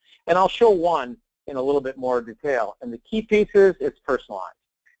practice. And I'll show one in a little bit more detail. And the key piece is it's personalized.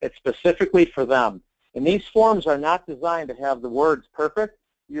 It's specifically for them. And these forms are not designed to have the words perfect.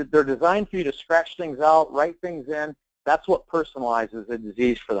 They're designed for you to scratch things out, write things in. That's what personalizes a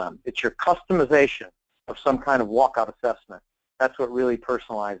disease for them. It's your customization of some kind of walkout assessment. That's what really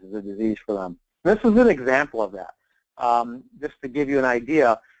personalizes a disease for them. This is an example of that. Just to give you an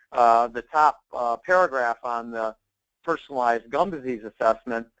idea, the top paragraph on the personalized gum disease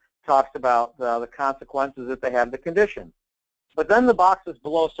assessment talks about the consequences if they have the condition. But then the boxes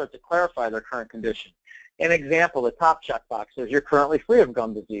below start to clarify their current condition. An example, the top checkbox says you're currently free of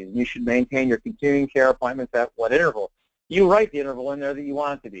gum disease. You should maintain your continuing care appointments at what interval? You write the interval in there that you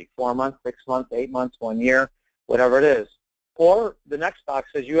want it to be, 4 months, 6 months, 8 months, 1 year, whatever it is. Or the next box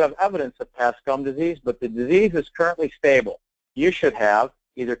says you have evidence of past gum disease, but the disease is currently stable. You should have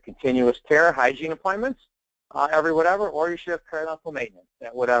either continuous care, hygiene appointments, every whatever, or you should have periodontal maintenance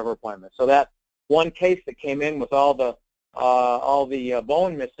at whatever appointment. So that one case that came in with all the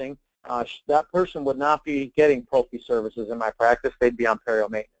bone missing, that person would not be getting prophy services in my practice. They'd be on perio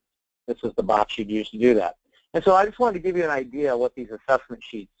maintenance. This is the box you'd use to do that. And so I just wanted to give you an idea what these assessment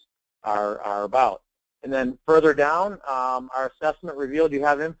sheets are about. And then further down, our assessment revealed you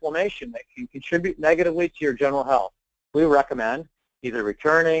have inflammation that can contribute negatively to your general health. We recommend either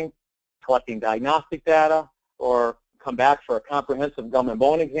returning, collecting diagnostic data, or come back for a comprehensive gum and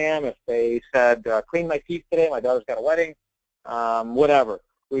bone exam if they said, clean my teeth today, my daughter's got a wedding, whatever.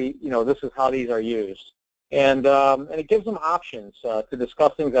 This is how these are used. And it gives them options to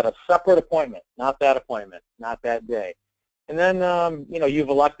discuss things at a separate appointment, not that appointment, not that day. And then, you've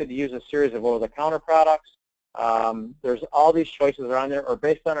elected to use a series of over-the-counter products. There's all these choices are on there, or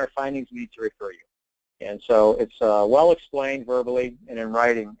based on our findings, we need to refer you. And so it's well explained verbally and in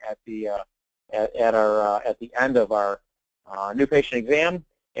writing at the end of our new patient exam.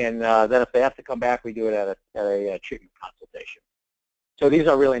 And then if they have to come back, we do it at a treatment consultation. So these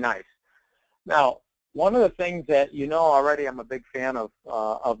are really nice. Now, one of the things that you know already, I'm a big fan of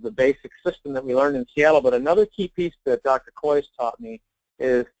the basic system that we learned in Seattle, but another key piece that Dr. Coyce taught me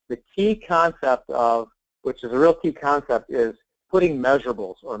is the key concept of, which is a real key concept, is putting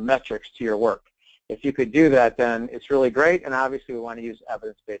measurables or metrics to your work. If you could do that, then it's really great, and obviously we want to use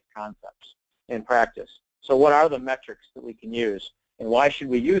evidence-based concepts in practice. So what are the metrics that we can use, and why should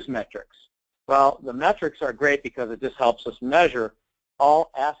we use metrics? Well, the metrics are great because it just helps us measure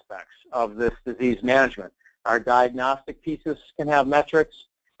all aspects of this disease management. Our diagnostic pieces can have metrics.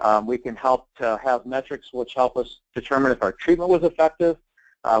 We can help to have metrics which help us determine if our treatment was effective.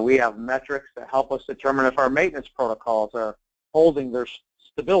 We have metrics that help us determine if our maintenance protocols are holding their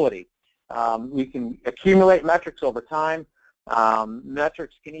stability. We can accumulate metrics over time.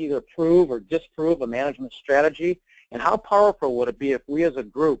 Metrics can either prove or disprove a management strategy. And how powerful would it be if we as a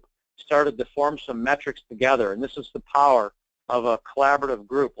group started to form some metrics together? And this is the power of a collaborative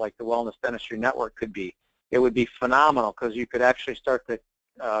group like the Wellness Dentistry Network could be. It would be phenomenal because you could actually start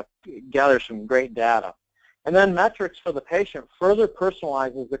to gather some great data. And then metrics for the patient further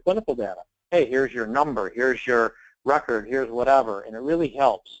personalizes the clinical data. Hey, here's your number, here's your record, here's whatever, and it really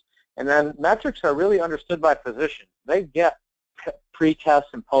helps. And then metrics are really understood by physicians. They get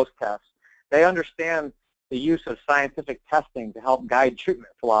pre-tests and post-tests. They understand the use of scientific testing to help guide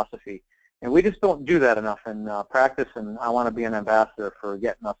treatment philosophy. And we just don't do that enough in practice, and I want to be an ambassador for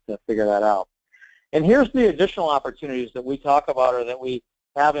getting us to figure that out. And here's the additional opportunities that we talk about or that we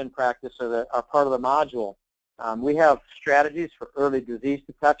have in practice or that are part of the module. We have strategies for early disease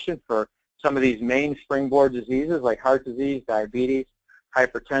detection for some of these main springboard diseases like heart disease, diabetes,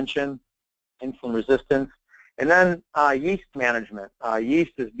 hypertension, insulin resistance, and then yeast management.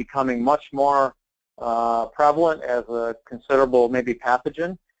 Yeast is becoming much more prevalent as a considerable maybe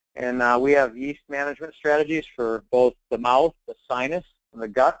pathogen. And we have yeast management strategies for both the mouth, the sinus, and the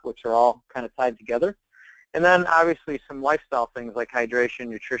gut, which are all kind of tied together. And then obviously some lifestyle things like hydration,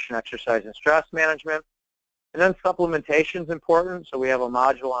 nutrition, exercise, and stress management. And then supplementation is important, so we have a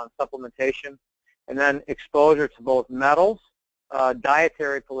module on supplementation. And then exposure to both metals,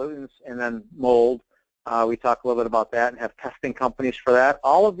 dietary pollutants, and then mold. We talk a little bit about that and have testing companies for that.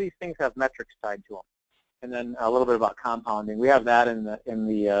 All of these things have metrics tied to them. And then a little bit about compounding. We have that in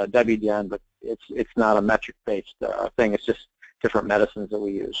the WDN, but it's not a metric-based thing. It's just different medicines that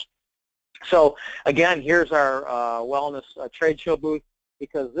we use. So again, here's our wellness trade show booth,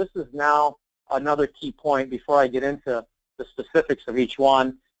 because this is now another key point. Before I get into the specifics of each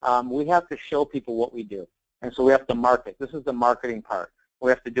one, we have to show people what we do, and so we have to market. This is the marketing part.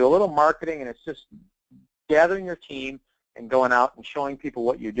 We have to do a little marketing, and it's just gathering your team and going out and showing people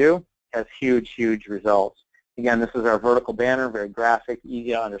what you do. Has huge, huge results. Again, this is our vertical banner, very graphic,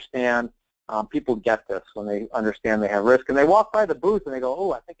 easy to understand. People get this when they understand they have risk, and they walk by the booth and they go,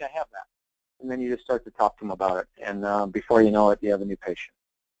 oh, I think I have that. And then you just start to talk to them about it, and before you know it, you have a new patient.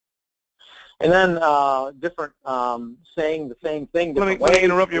 And then different, saying the same thing. Let me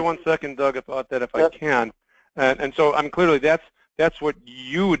interrupt you 1 second, Doug, about that if I can. And so, I mean, clearly that's what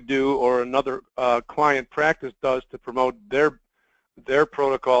you would do or another client practice does to promote their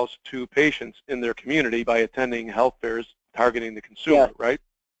protocols to patients in their community by attending health fairs targeting the consumer, right?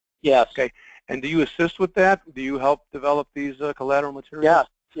 Yes. Okay. And do you assist with that? Do you help develop these collateral materials? Yes.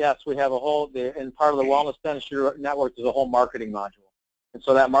 Yes. We have a whole, and part of the Wellness Dentistry Network is a whole marketing module. And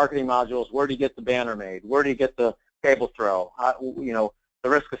so that marketing module is where do you get the banner made? Where do you get the table throw? The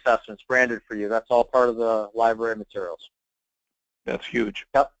risk assessments branded for you. That's all part of the library materials. That's huge.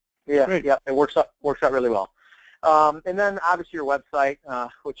 Yep. Yeah. Great. Yep. It works out really well. And then obviously your website,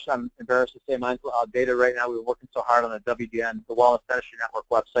 which I'm embarrassed to say mine's outdated right now. We're working so hard on the WDN, the Wellness Dentistry Network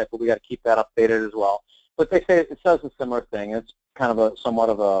website, but we got to keep that updated as well. But they say it says a similar thing. It's kind of a somewhat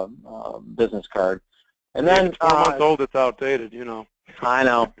of a business card. And then it's 4 months old, it's outdated, you know. I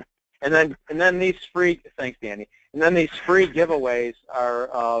know. And then these free, thanks Danny, and then these free giveaways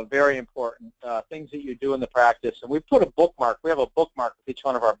are very important, things that you do in the practice. And we put a bookmark, we have a bookmark with each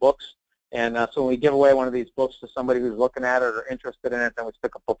one of our books. And so when we give away one of these books to somebody who's looking at it or interested in it, then we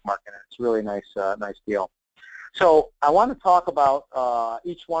stick a bookmark in it. It's a really nice, nice deal. So I want to talk about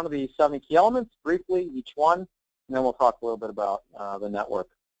each one of these 7 key elements briefly, each one, and then we'll talk a little bit about the network.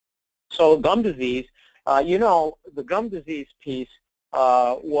 So gum disease, you know, the gum disease piece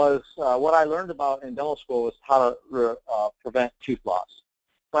was what I learned about in dental school was how to prevent tooth loss.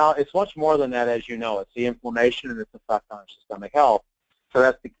 Well, it's much more than that, as you know. It's the inflammation and its effect on systemic health. So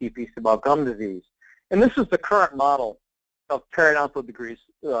that's the key piece about gum disease. And this is the current model of periodontal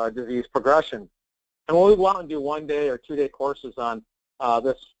disease progression. And when we go out and do 1-day or 2-day courses on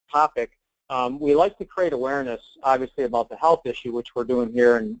this topic, we like to create awareness, obviously, about the health issue, which we're doing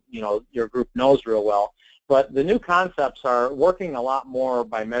here, and you know your group knows real well. But the new concepts are working a lot more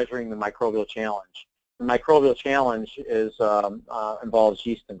by measuring the microbial challenge. The microbial challenge is involves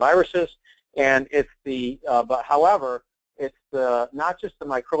yeast and viruses, and it's the but however, it's the not just the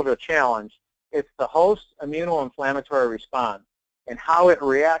microbial challenge, it's the host immunoinflammatory response and how it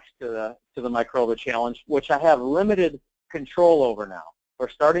reacts to the microbial challenge, which I have limited control over now. We're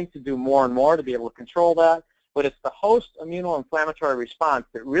starting to do more and more to be able to control that, but it's the host immunoinflammatory response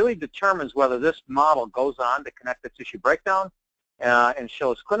that really determines whether this model goes on to connective tissue breakdown and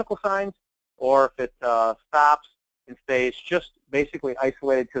shows clinical signs, or if it stops and stays just basically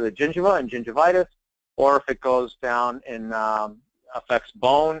isolated to the gingiva and gingivitis, or if it goes down and affects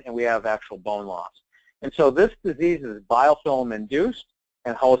bone and we have actual bone loss. And so this disease is biofilm induced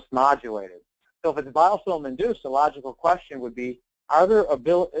and host modulated. So if it's biofilm induced, the logical question would be, is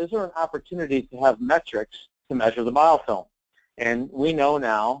there an opportunity to have metrics to measure the biofilm? And we know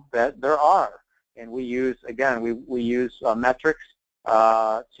now that there are. And we use, again, we use metrics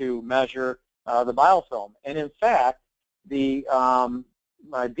to measure the biofilm. And in fact, the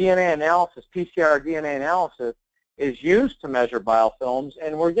DNA analysis, PCR DNA analysis, is used to measure biofilms,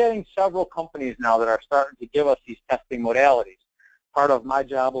 and we're getting several companies now that are starting to give us these testing modalities. Part of my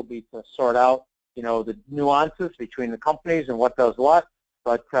job will be to sort out, you know, the nuances between the companies and what does what,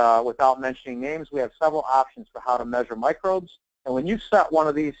 but without mentioning names, we have several options for how to measure microbes. And when you set one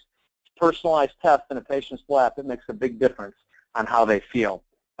of these personalized tests in a patient's lab, it makes a big difference on how they feel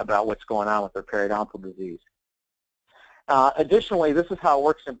about what's going on with their periodontal disease. Additionally, this is how it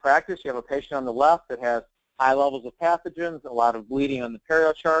works in practice. You have a patient on the left that has high levels of pathogens, a lot of bleeding on the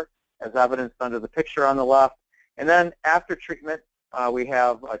perio chart, as evidenced under the picture on the left. And then after treatment, we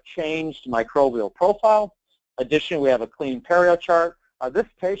have a changed microbial profile. Additionally, we have a clean perio chart. This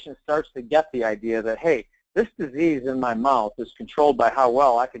patient starts to get the idea that, hey, this disease in my mouth is controlled by how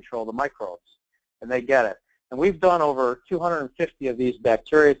well I control the microbes, and they get it. And we've done over 250 of these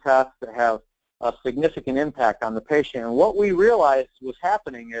bacteria tests that have a significant impact on the patient. And what we realized was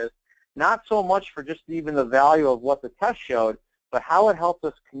happening is not so much for just even the value of what the test showed, but how it helped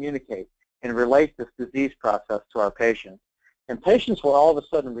us communicate and relate this disease process to our patients. And patients were all of a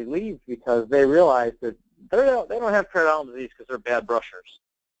sudden relieved because they realized that they don't have periodontal disease because they're bad brushers.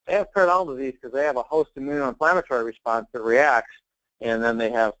 They have periodontal disease because they have a host immunoinflammatory response that reacts, and then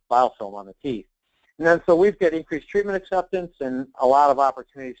they have biofilm on the teeth. And then so we've got increased treatment acceptance and a lot of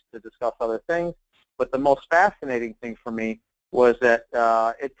opportunities to discuss other things. But the most fascinating thing for me was that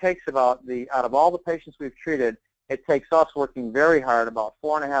it takes out of all the patients we've treated, it takes us working very hard about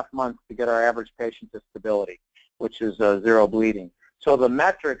 4.5 months to get our average patient to stability, which is 0 bleeding. So the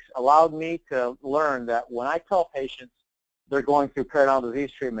metrics allowed me to learn that when I tell patients they're going through periodontal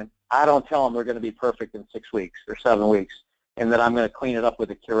disease treatment, I don't tell them they're going to be perfect in 6 weeks or 7 weeks and that I'm going to clean it up with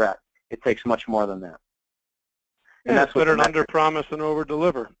a curette. It takes much more than that. And that's better to under-promise and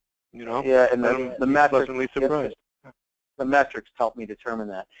over-deliver, you know? Yeah, and the metrics, pleasantly surprised. The metrics help me determine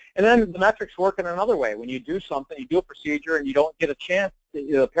that. And then the metrics work in another way. When you do something, you do a procedure and you don't get a chance,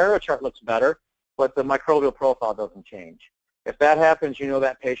 the perio chart looks better, but the microbial profile doesn't change. If that happens, you know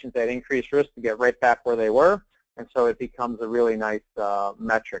that patient's at increased risk to get right back where they were, and so it becomes a really nice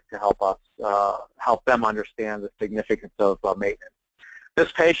metric to help us, help them understand the significance of maintenance.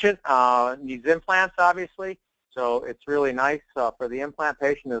 This patient needs implants, obviously, so it's really nice for the implant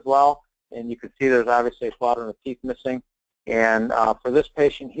patient as well. And you can see there's obviously a quadrant of teeth missing. And for this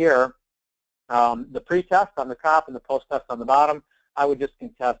patient here, the pre-test on the top and the post-test on the bottom, I would just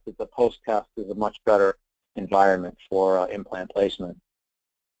contest that the post-test is a much better environment for implant placement.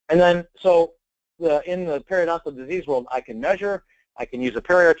 And then, so in the periodontal disease world, I can measure, I can use a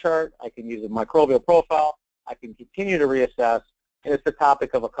perio chart, I can use a microbial profile, I can continue to reassess, and it's the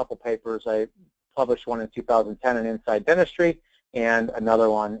topic of a couple papers. I published one in 2010 in Inside Dentistry, and another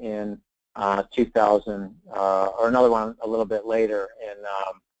one in 2000, or another one a little bit later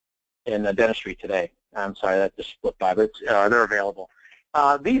in Dentistry Today. I'm sorry, that just slipped by, but they're available.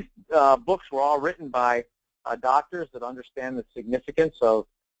 These books were all written by doctors that understand the significance of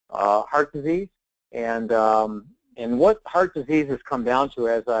heart disease, and what heart disease has come down to,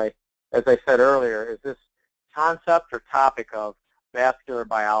 as I said earlier, is this concept or topic of vascular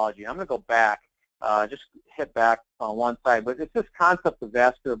biology. I'm going to go back, just hit back on one side, but it's this concept of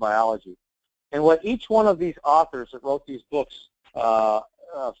vascular biology. And what each one of these authors that wrote these books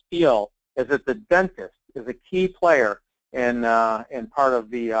feel is that the dentist is a key player in part of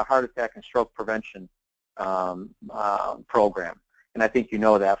the heart attack and stroke prevention program. And I think you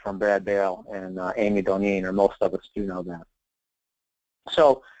know that from Brad Bale and Amy Doneen, or most of us do know that.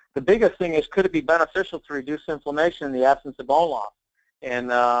 So the biggest thing is, could it be beneficial to reduce inflammation in the absence of bone loss? And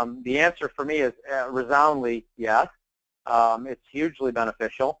the answer for me is resoundingly yes. It's hugely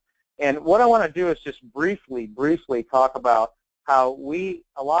beneficial. And what I want to do is just briefly talk about how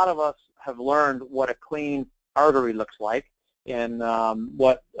a lot of us have learned what a clean artery looks like, and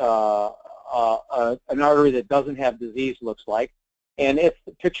what an artery that doesn't have disease looks like. And it's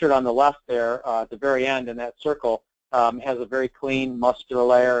pictured on the left there at the very end in that circle. Has a very clean muscular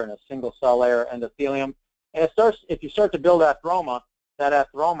layer and a single cell layer endothelium. And if you start to build atheroma, that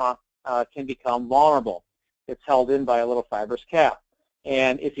atheroma can become vulnerable. It's held in by a little fibrous cap.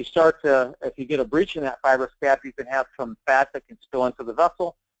 And if you get a breach in that fibrous cap, you can have some fat that can spill into the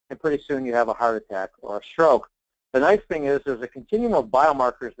vessel, and pretty soon you have a heart attack or a stroke. The nice thing is there's a continuum of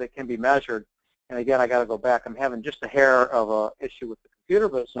biomarkers that can be measured. And again, I got to go back. I'm having just a hair of an issue with the computer,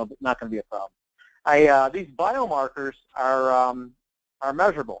 but it's not going to be a problem. These biomarkers are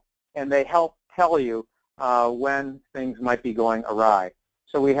measurable, and they help tell you when things might be going awry.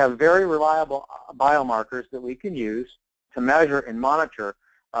 So we have very reliable biomarkers that we can use to measure and monitor.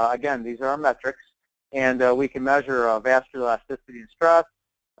 Again, these are our metrics, and we can measure vascular elasticity and stress.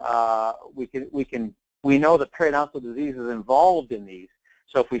 We know that periodontal disease is involved in these.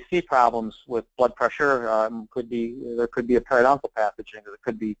 So if we see problems with blood pressure, there could be a periodontal pathogen that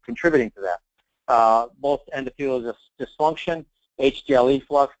could be contributing to that. Both endothelial dysfunction, HDL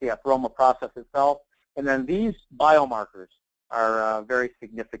efflux, the atheroma process itself, and then these biomarkers are very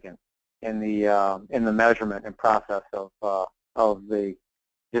significant in the measurement and process of the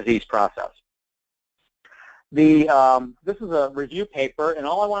disease process. This is a review paper, and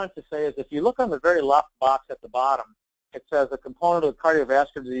all I wanted to say is, if you look on the very left box at the bottom, it says a component of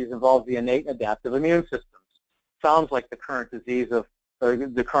cardiovascular disease involves the innate and adaptive immune systems. Sounds like the current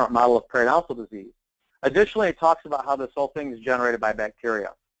the current model of periodontal disease. Additionally, it talks about how this whole thing is generated by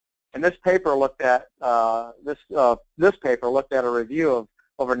bacteria. And this paper looked at this paper looked at a review of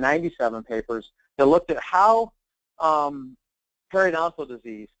over 97 papers that looked at how periodontal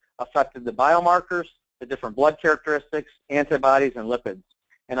disease affected the biomarkers, the different blood characteristics, antibodies, and lipids.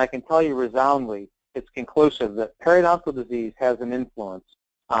 And I can tell you resoundingly, it's conclusive that periodontal disease has an influence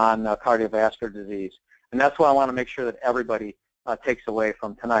on cardiovascular disease. And that's what I want to make sure that everybody takes away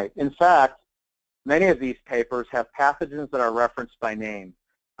from tonight. In fact, many of these papers have pathogens that are referenced by name.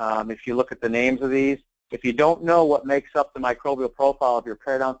 If you look at the names of these, if you don't know what makes up the microbial profile of your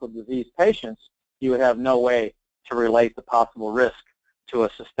periodontal disease patients, you would have no way to relate the possible risk to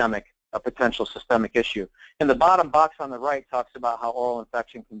a potential systemic issue. And the bottom box on the right talks about how oral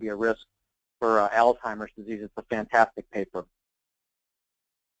infection can be a risk for Alzheimer's disease. It's a fantastic paper.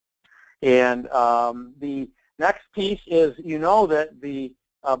 And the next piece is, you know that the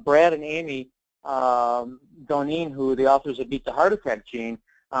Brad and Amy Doneen, who are the authors of Beat the Heart Attack Gene,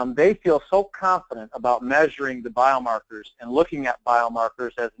 they feel so confident about measuring the biomarkers and looking at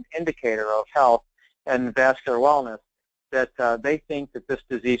biomarkers as an indicator of health and vascular wellness that they think that this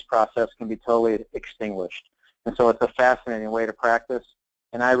disease process can be totally extinguished. And so it's a fascinating way to practice,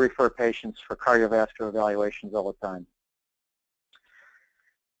 and I refer patients for cardiovascular evaluations all the time.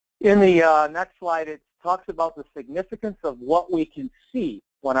 In the next slide, it talks about the significance of what we can see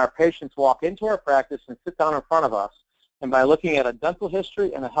when our patients walk into our practice and sit down in front of us. And by looking at a dental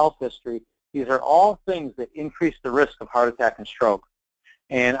history and a health history, these are all things that increase the risk of heart attack and stroke.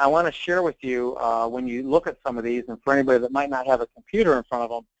 And I want to share with you, when you look at some of these, and for anybody that might not have a computer in front of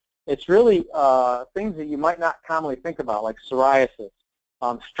them, it's really things that you might not commonly think about, like psoriasis,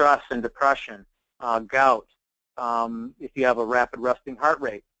 stress and depression, gout, if you have a rapid resting heart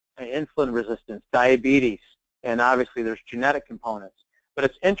rate, insulin resistance, diabetes, and obviously there's genetic components. But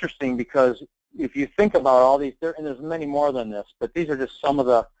it's interesting because if you think about all these, and there's many more than this, but these are just some of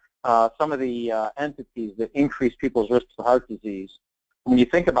the entities that increase people's risk of heart disease. When you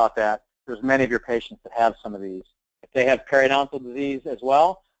think about that, there's many of your patients that have some of these. If they have periodontal disease as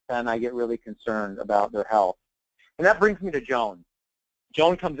well, then I get really concerned about their health. And that brings me to Joan.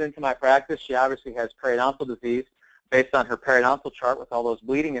 Joan comes into my practice. She obviously has periodontal disease based on her periodontal chart with all those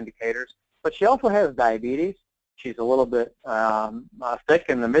bleeding indicators, but she also has diabetes. She's a little bit thick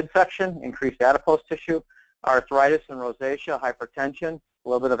in the midsection, increased adipose tissue, arthritis and rosacea, hypertension, a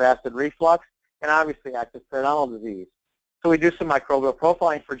little bit of acid reflux, and obviously active periodontal disease. So we do some microbial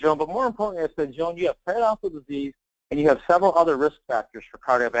profiling for Joan, but more importantly, I said, Joan, you have periodontal disease and you have several other risk factors for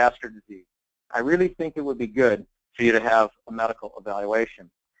cardiovascular disease. I really think it would be good for you to have a medical evaluation.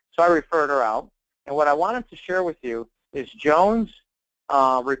 So I referred her out, and what I wanted to share with you is Joan's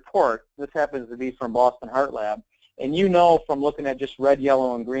report. This happens to be from Boston Heart Lab, and you know from looking at just red,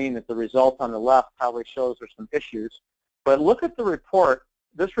 yellow, and green that the result on the left probably shows there's some issues. But look at the report.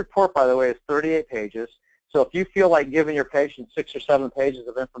 This report, by the way, is 38 pages. So if you feel like giving your patient 6 or 7 pages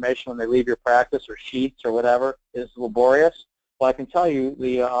of information when they leave your practice or sheets or whatever is laborious, well, I can tell you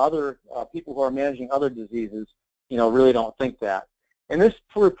the other people who are managing other diseases, really don't think that. And this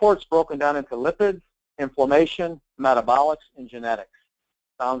report's broken down into lipids, inflammation, metabolics, and genetics.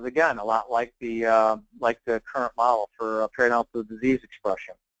 Sounds, again, a lot like the current model for periodontal disease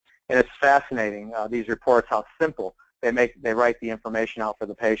expression. And it's fascinating, these reports, how simple they write the information out for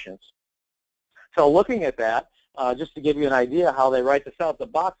the patients. So looking at that, just to give you an idea how they write this out, the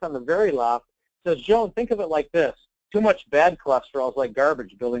box on the very left says, Joan, think of it like this. Too much bad cholesterol is like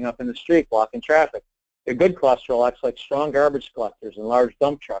garbage building up in the street, blocking traffic. The good cholesterol acts like strong garbage collectors and large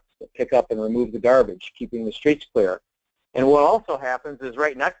dump trucks that pick up and remove the garbage, keeping the streets clear. And what also happens is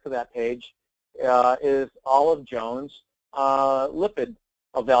right next to that page is all of Joan's lipid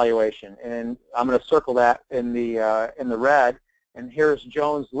evaluation. And I'm going to circle that in the red. And here's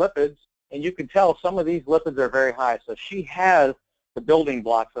Joan's lipids. And you can tell some of these lipids are very high. So she has the building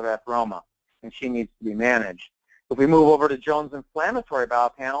blocks of atheroma, and she needs to be managed. If we move over to Joan's inflammatory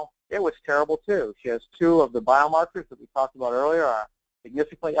biopanel, it was terrible too. She has 2 of the biomarkers that we talked about earlier are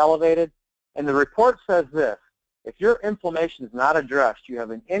significantly elevated. And the report says this: if your inflammation is not addressed, you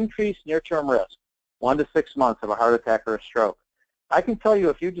have an increased near-term risk, 1 to 6 months, of a heart attack or a stroke. I can tell you,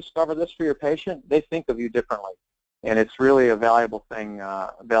 if you discover this for your patient, they think of you differently. And it's really a valuable thing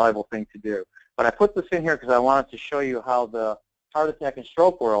to do. But I put this in here because I wanted to show you how the heart attack and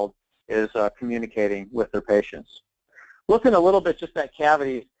stroke world is communicating with their patients. Looking a little bit just at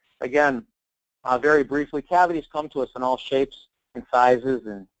cavities, again, very briefly, cavities come to us in all shapes and sizes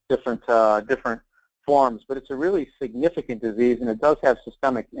and different forms, but it's a really significant disease, and it does have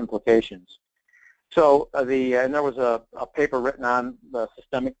systemic implications. So and there was a paper written on the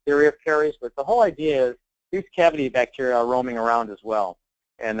systemic theory of caries, but the whole idea is these cavity bacteria are roaming around as well,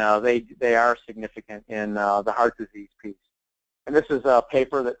 and they are significant in the heart disease piece. And this is a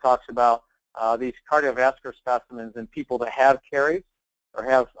paper that talks about these cardiovascular specimens in people that have caries or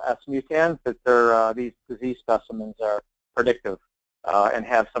have S mutans, that these disease specimens are predictive and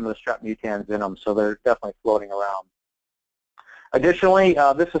have some of the strep mutans in them, so they're definitely floating around. Additionally,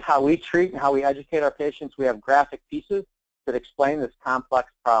 this is how we treat and how we educate our patients. We have graphic pieces that explain this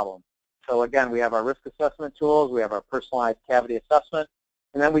complex problem. So again, we have our risk assessment tools, we have our personalized cavity assessment,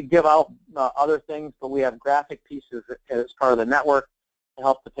 and then we give out other things, but we have graphic pieces as part of the network to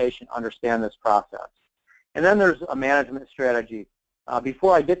help the patient understand this process. And then there's a management strategy.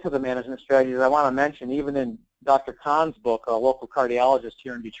 Before I get to the management strategies, I want to mention, even in Dr. Kahn's book, a local cardiologist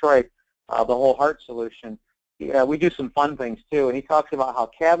here in Detroit, The Whole Heart Solution, we do some fun things too, and he talks about how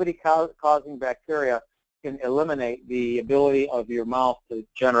cavity-causing bacteria can eliminate the ability of your mouth to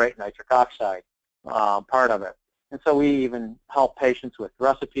generate nitric oxide, part of it. And so we even help patients with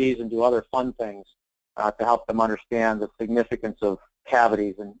recipes and do other fun things to help them understand the significance of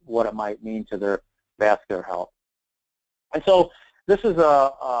cavities and what it might mean to their vascular health. And so this is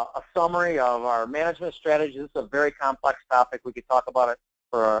a summary of our management strategies. This is a very complex topic. We could talk about it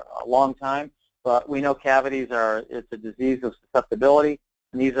for a long time, but we know cavities it's a disease of susceptibility.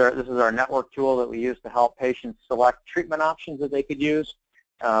 And this is our network tool that we use to help patients select treatment options that they could use.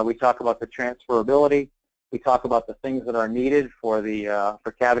 We talk about the transferability. We talk about the things that are needed for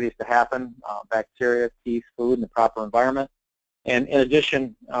cavities to happen, bacteria, teeth, food, and the proper environment. And in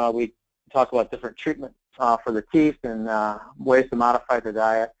addition, we talk about different treatment for the teeth and ways to modify the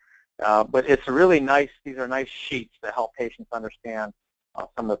diet. But it's really nice, these are nice sheets that help patients understand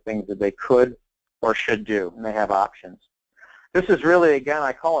some of the things that they could or should do, and they have options. This is really, again,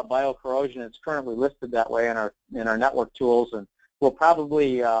 I call it biocorrosion. It's currently listed that way in our network tools, and we'll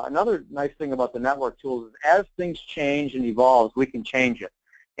probably, another nice thing about the network tools is as things change and evolve, we can change it.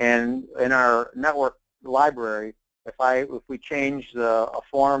 And in our network library, if we change a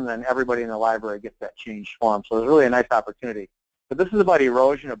form, then everybody in the library gets that changed form. So it's really a nice opportunity. But this is about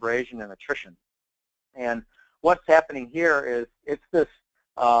erosion, abrasion, and attrition. And what's happening here is it's this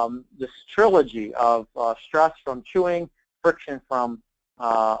trilogy of stress from chewing, friction from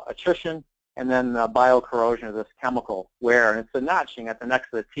attrition, and then biocorrosion of this chemical wear. And it's the notching at the necks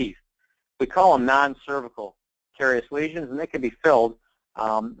of the teeth. We call them non-cervical carious lesions, and they can be filled,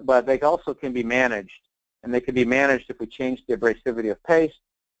 but they also can be managed. And they can be managed if we change the abrasivity of paste,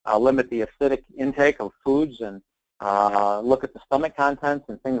 limit the acidic intake of foods, and look at the stomach contents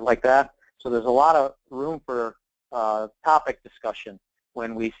and things like that. So there's a lot of room for topic discussion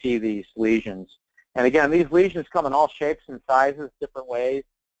when we see these lesions. And again, these lesions come in all shapes and sizes, different ways.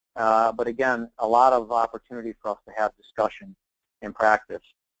 But again, a lot of opportunity for us to have discussion in practice.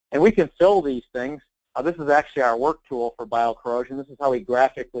 And we can fill these things. This is actually our work tool for biocorrosion. This is how we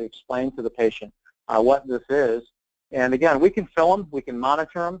graphically explain to the patient what this is. And again, we can fill them, we can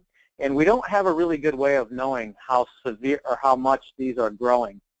monitor them, and we don't have a really good way of knowing how severe or how much these are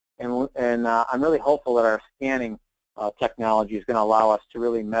growing. And I'm really hopeful that our scanning technology is going to allow us to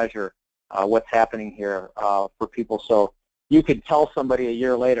really measure what's happening here for people. So you could tell somebody a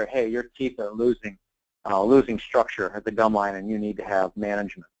year later, hey, your teeth are losing structure at the gum line, and you need to have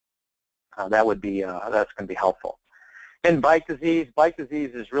management. That would be that's going to be helpful. And bite disease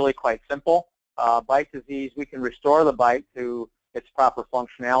is really quite simple. Bite disease, we can restore the bite to its proper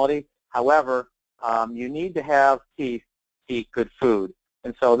functionality. However, you need to have teeth to eat good food.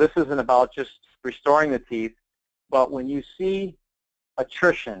 And so this isn't about just restoring the teeth, but when you see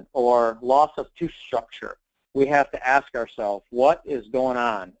attrition or loss of tooth structure, we have to ask ourselves, what is going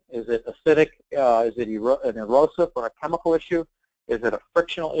on? Is it acidic? Is it an erosive or a chemical issue? Is it a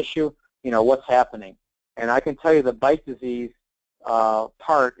frictional issue? You know, what's happening? And I can tell you the bite disease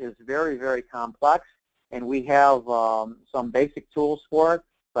part is very, very complex, and we have some basic tools for it,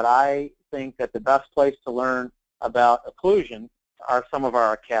 but I think that the best place to learn about occlusion are some of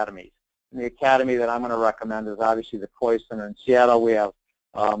our academies. And the academy that I'm going to recommend is obviously the Coy Center in Seattle. We have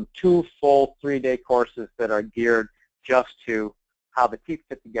 2 full 3-day courses that are geared just to how the teeth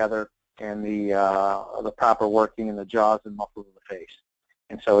fit together and the proper working in the jaws and muscles of the face.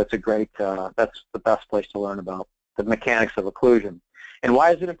 And so it's a great, that's the best place to learn about the mechanics of occlusion. And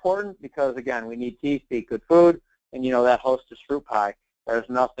why is it important? Because, again, we need teeth to eat good food, and you know that Hostess fruit pie, there's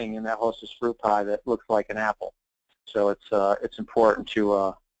nothing in that Hostess fruit pie that looks like an apple. So it's important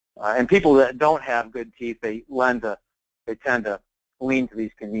to, and people that don't have good teeth, they tend to lean to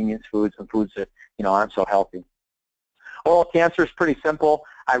these convenience foods and foods that, you know, aren't so healthy. Oral cancer is pretty simple.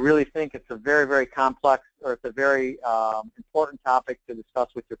 I really think it's a very, very complex, or it's a very important topic to discuss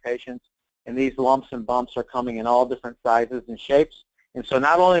with your patients. And these lumps and bumps are coming in all different sizes and shapes. And so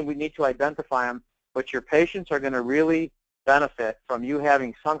not only we need to identify them, but your patients are going to really benefit from you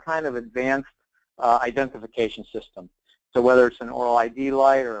having some kind of advanced identification system. So whether it's an oral ID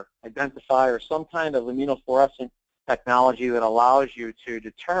light or Identify or some kind of immunofluorescent technology that allows you to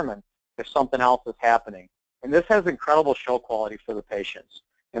determine if something else is happening. And this has incredible show quality for the patients.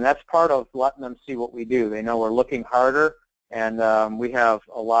 And that's part of letting them see what we do. They know we're looking harder, and we have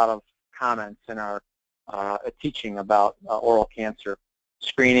a lot of comments in our teaching about oral cancer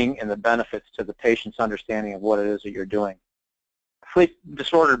screening and the benefits to the patient's understanding of what it is that you're doing. Sleep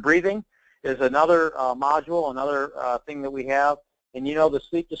disordered breathing is another module, another thing that we have. And you know, the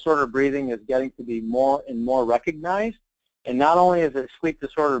sleep disordered breathing is getting to be more and more recognized. And not only is it sleep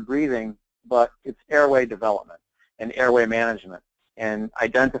disordered breathing, but it's airway development and airway management. And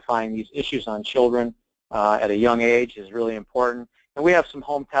identifying these issues on children at a young age is really important. And we have some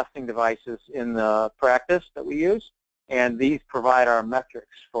home testing devices in the practice that we use, and these provide our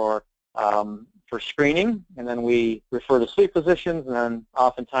metrics for screening. And then we refer to sleep physicians, and then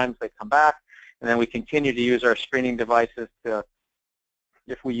oftentimes they come back, and then we continue to use our screening devices to,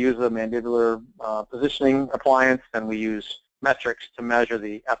 if we use a mandibular positioning appliance, then we use metrics to measure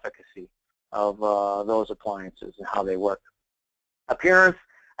the efficacy of those appliances and how they work. Appearance,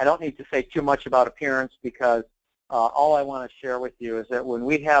 I don't need to say too much about appearance, because all I want to share with you is that when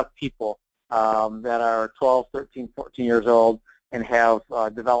we have people that are 12, 13, 14 years old and have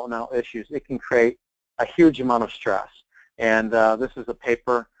developmental issues, it can create a huge amount of stress. And this is a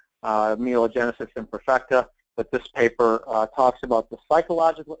paper, Myelogenesis Imperfecta, but this paper talks about the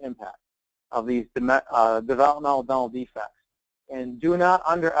psychological impact of these developmental dental defects. And do not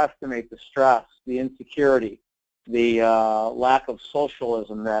underestimate the stress, the insecurity, the lack of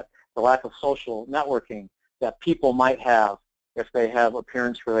socialism, the lack of social networking that people might have if they have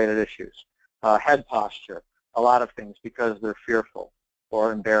appearance-related issues, head posture, a lot of things because they're fearful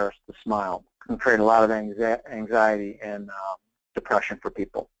or embarrassed to smile, can create a lot of anxiety and depression for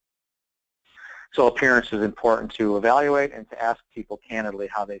people. So appearance is important to evaluate and to ask people candidly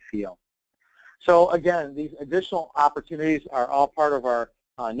how they feel. So again, these additional opportunities are all part of our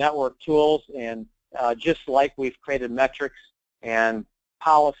network tools, and just like we've created metrics and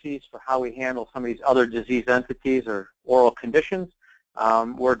policies for how we handle some of these other disease entities or oral conditions,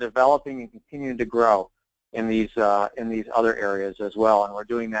 we're developing and continuing to grow in these other areas as well, and we're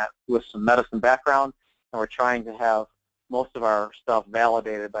doing that with some medicine background, and we're trying to have most of our stuff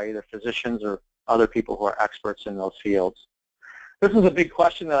validated by either physicians or other people who are experts in those fields. This is a big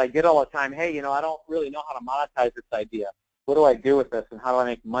question that I get all the time. Hey, you know, I don't really know how to monetize this idea. What do I do with this, and how do I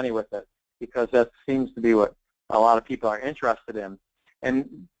make money with it? Because that seems to be what a lot of people are interested in.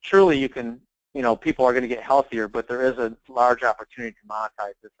 And truly, you can, you know, people are going to get healthier, but there is a large opportunity to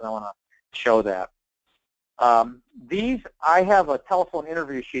monetize this, and I want to show that. I have a telephone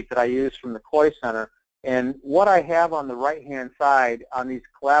interview sheet that I use from the COI Center, and what I have on the right-hand side on these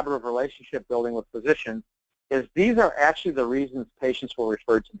collaborative relationship building with physicians is these are actually the reasons patients were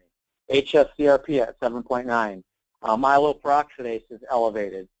referred to me. hsCRP at 7.9, myeloperoxidase is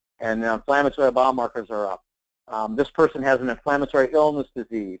elevated, and the inflammatory biomarkers are up. This person has an inflammatory illness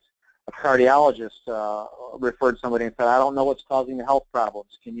disease. A cardiologist referred somebody and said, I don't know what's causing the health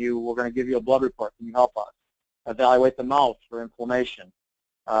problems. We're going to give you a blood report. Can you help us? Evaluate the mouth for inflammation.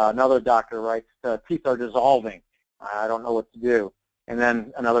 Another doctor writes, teeth are dissolving. I don't know what to do. And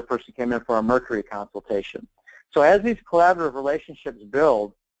then another person came in for a mercury consultation. So as these collaborative relationships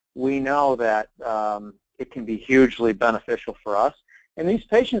build, we know that it can be hugely beneficial for us. And these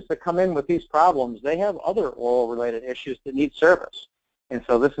patients that come in with these problems, they have other oral-related issues that need service. And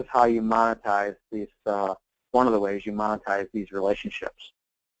so this is how you monetize these, one of the ways you monetize these relationships.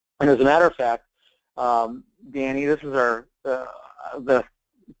 And as a matter of fact, Danny, this is the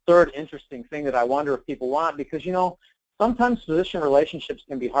third interesting thing that I wonder if people want, because, you know, sometimes physician relationships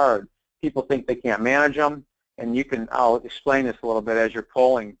can be hard. People think they can't manage them, and I'll explain this a little bit as you're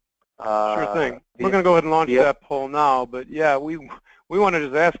polling. Sure thing. We're going to go ahead and launch that poll now, but yeah, we want to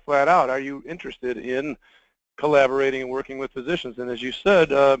just ask flat out, are you interested in collaborating and working with physicians? And as you said,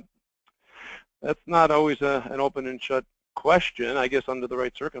 that's not always an open and shut question. I guess under the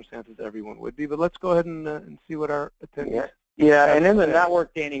right circumstances, everyone would be. But let's go ahead and see what our attendees. Yeah, and in the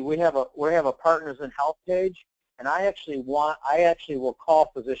network, Danny, we have a Partners in Health page, and I actually will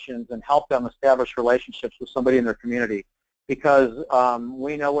call physicians and help them establish relationships with somebody in their community, because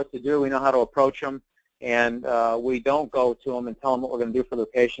we know what to do, we know how to approach them, and we don't go to them and tell them what we're going to do for their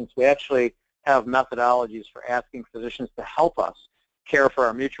patients. We actually have methodologies for asking physicians to help us care for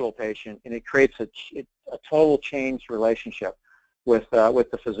our mutual patient, and it creates a total changed relationship with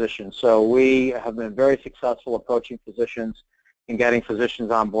the physician. So we have been very successful approaching physicians and getting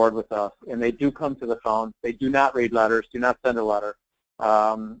physicians on board with us, and they do come to the phone. They do not read letters, do not send a letter,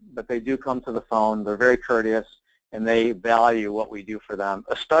 but they do come to the phone. They're very courteous, and they value what we do for them,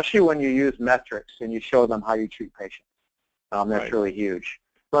 especially when you use metrics and you show them how you treat patients. That's right. Really huge.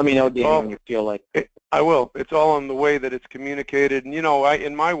 Let me know, Danny, when you feel like I will. It's all in the way that it's communicated. And, you know,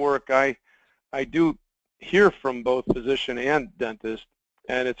 in my work, I do hear from both physician and dentist,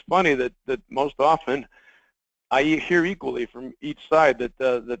 and it's funny that most often I hear equally from each side that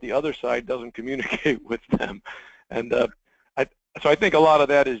the other side doesn't communicate with them. And so I think a lot of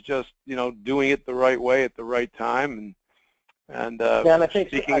that is just, you know, doing it the right way at the right time, and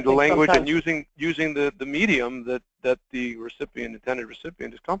speaking the language and using the medium that the intended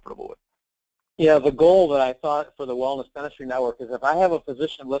recipient is comfortable with. Yeah, the goal that I thought for the Wellness Dentistry Network is if I have a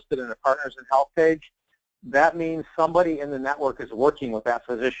physician listed in a Partners in Health page, that means somebody in the network is working with that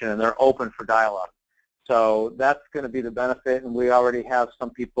physician and they're open for dialogue. So that's going to be the benefit, and we already have some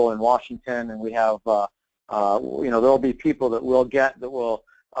people in Washington, and we have, you know, there will be people that will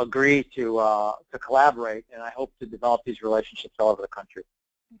agree to collaborate, and I hope to develop these relationships all over the country.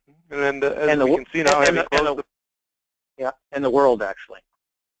 And as we can see now, and the world actually.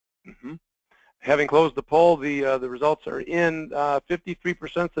 Mm-hmm. Having closed the poll, the results are in.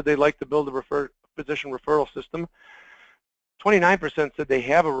 53% said they'd like to build a physician referral system. 29% said they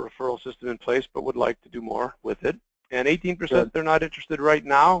have a referral system in place but would like to do more with it. And 18% they're not interested right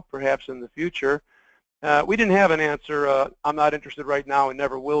now, perhaps in the future. We didn't have an answer, I'm not interested right now and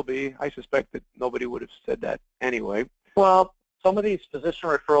never will be. I suspect that nobody would have said that anyway. Well, some of these physician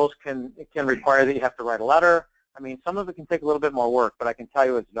referrals can require that you have to write a letter. I mean, some of it can take a little bit more work, but I can tell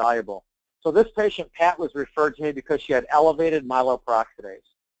you it's valuable. So this patient, Pat, was referred to me because she had elevated myeloperoxidase.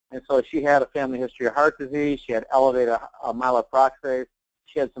 And so she had a family history of heart disease. She had elevated myeloperoxidase.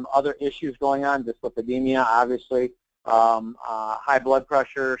 She had some other issues going on, dyslipidemia, obviously, high blood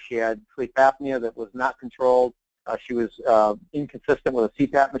pressure. She had sleep apnea that was not controlled. She was inconsistent with a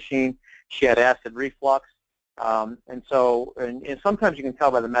CPAP machine. She had acid reflux. And sometimes you can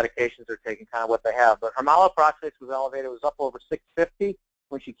tell by the medications they're taking kind of what they have. But her myeloperoxidase was elevated. It was up over 650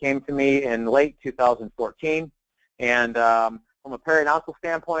 when she came to me in late 2014. And from a periodontal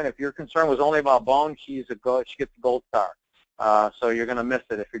standpoint, if your concern was only about bone, she gets the gold star. So you're going to miss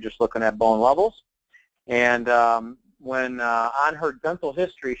it if you're just looking at bone levels. And when on her dental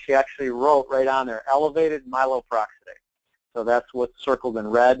history, she actually wrote right on there, elevated myeloperoxidase. So that's what's circled in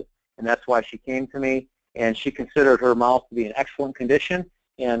red, and that's why she came to me. And she considered her mouth to be in excellent condition,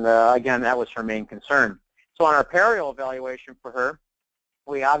 and again, that was her main concern. So on our perio evaluation for her,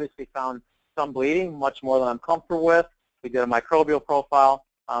 we obviously found some bleeding, much more than I'm comfortable with. We did a microbial profile,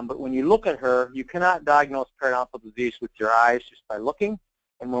 but when you look at her, you cannot diagnose periodontal disease with your eyes just by looking.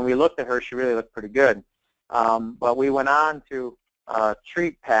 And when we looked at her, she really looked pretty good. But we went on to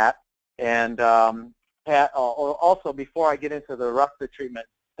treat Pat, and Pat, also before I get into the rest of the treatment,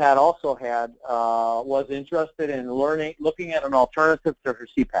 Pat also was interested in looking at an alternative to her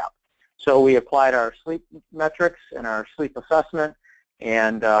CPAP. So we applied our sleep metrics and our sleep assessment,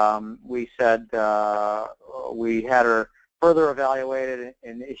 and we said we had her further evaluated,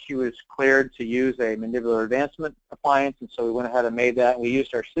 and she was cleared to use a mandibular advancement appliance, and so we went ahead and made that, and we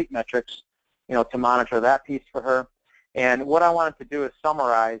used our sleep metrics, to monitor that piece for her. And what I wanted to do is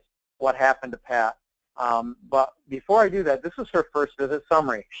summarize what happened to Pat. But before I do that, this is her first visit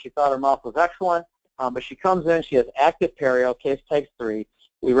summary. She thought her mouth was excellent, but she comes in, she has active perio, case type 3.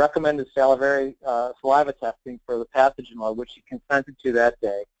 We recommended salivary saliva testing for the pathogen load, which she consented to that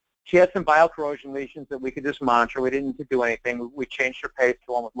day. She had some biocorrosion lesions that we could just monitor. We didn't need to do anything. We changed her paste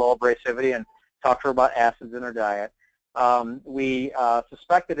to one with low abrasivity and talked to her about acids in her diet. We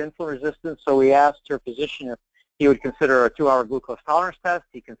suspected insulin resistance, so we asked her physician if he would consider a 2-hour glucose tolerance test.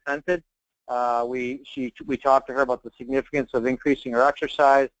 He consented. We talked to her about the significance of increasing her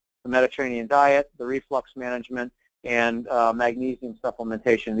exercise, the Mediterranean diet, the reflux management, and magnesium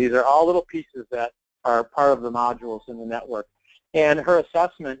supplementation. These are all little pieces that are part of the modules in the network. And her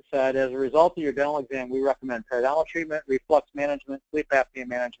assessment said, as a result of your dental exam, we recommend periodontal treatment, reflux management, sleep apnea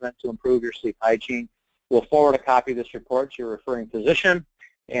management to improve your sleep hygiene. We'll forward a copy of this report to your referring physician.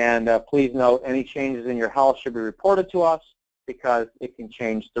 And please note, any changes in your health should be reported to us because it can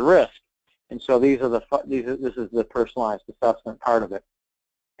change the risk. And so this is the personalized assessment part of it.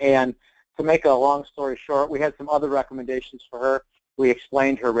 And to make a long story short, we had some other recommendations for her. We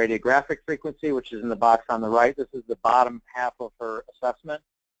explained her radiographic frequency, which is in the box on the right. This is the bottom half of her assessment.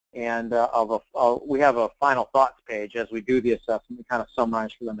 And we have a final thoughts page as we do the assessment. We kind of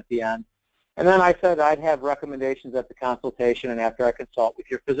summarize for them at the end. And then I said I'd have recommendations at the consultation and after I consult with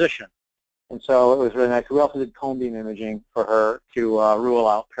your physician. And so it was really nice. We also did cone beam imaging for her to rule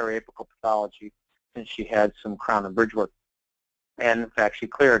out periapical pathology since she had some crown and bridge work. And in fact, she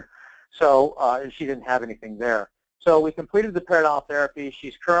cleared. So and she didn't have anything there. So we completed the periodontal therapy.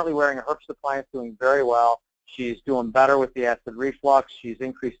 She's currently wearing a Herbst appliance, doing very well. She's doing better with the acid reflux. She's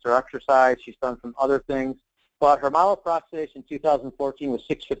increased her exercise. She's done some other things. But her myeloperoxidase in 2014 was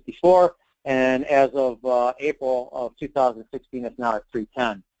 654, and as of April of 2016, it's now at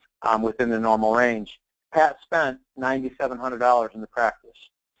 310, within the normal range. Pat spent $9,700 in the practice.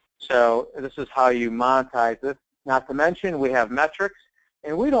 So this is how you monetize this. Not to mention, we have metrics,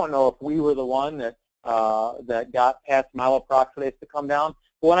 and we don't know if we were the one that got Pat's myeloperoxidase to come down.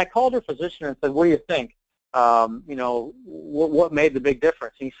 But when I called her physician and said, "What do you think? What made the big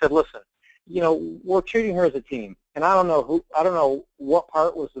difference?" And he said, "Listen, we're treating her as a team, and I don't know what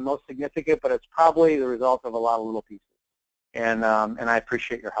part was the most significant, but it's probably the result of a lot of little pieces. And I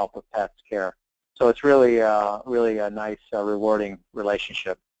appreciate your help with Pat's care." So it's really a nice, rewarding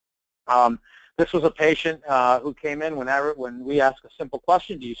relationship. This was a patient who came in when we asked a simple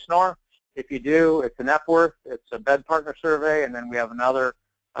question: do you snore? If you do, it's an Epworth, it's a bed partner survey, and then we have another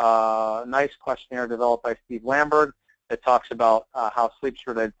nice questionnaire developed by Steve Lamberg that talks about how sleep's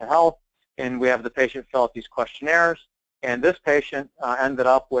related to health. And we have the patient fill out these questionnaires. And this patient ended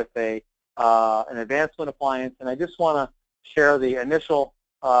up with an advancement appliance. And I just want to share the initial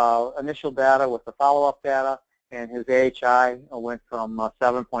data with the follow-up data. And his AHI went from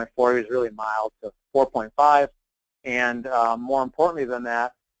 7.4, he was really mild, to 4.5. And more importantly than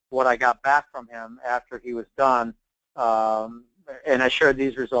that, what I got back from him after he was done, and I shared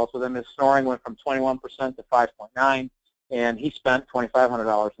these results with him, his snoring went from 21% to 5.9. and he spent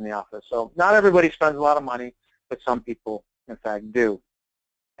 $2,500 in the office. So not everybody spends a lot of money, but some people, in fact, do.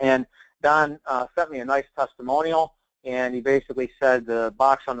 And Don sent me a nice testimonial, and he basically said the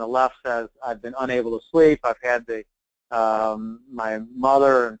box on the left says, I've been unable to sleep. I've had my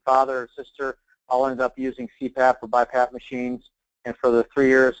mother and father and sister all ended up using CPAP or BiPAP machines, and for the 3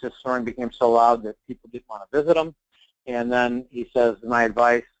 years, his snoring became so loud that people didn't want to visit him. And then he says, my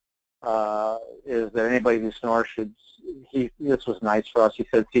advice is that anybody who snores should, this was nice for us, he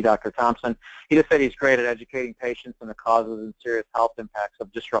said, see Dr. Thompson. He just said he's great at educating patients on the causes and serious health impacts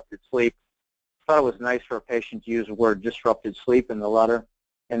of disrupted sleep. I thought it was nice for a patient to use the word disrupted sleep in the letter,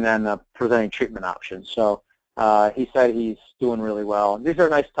 and then presenting treatment options. So he said he's doing really well. These are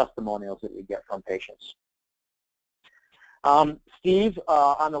nice testimonials that we get from patients. Steve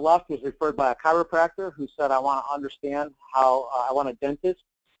on the left was referred by a chiropractor who said, I want to understand how, I want a dentist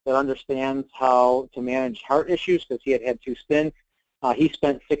that understands how to manage heart issues because he had had 2 stents. He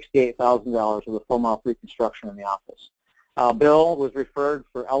spent $68,000 with a full mouth reconstruction in the office. Bill was referred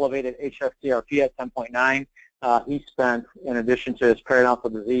for elevated hsCRP at 10.9. He spent, in addition to his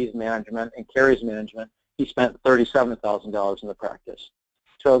periodontal disease management and caries management, he spent $37,000 in the practice.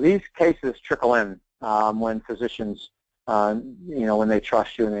 So these cases trickle in when physicians, when they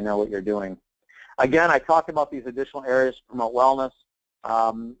trust you and they know what you're doing. Again, I talked about these additional areas to promote wellness.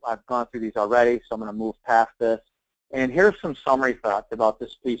 I've gone through these already, so I'm going to move past this. And here's some summary thoughts about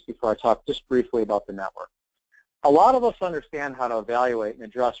this piece before I talk just briefly about the network. A lot of us understand how to evaluate and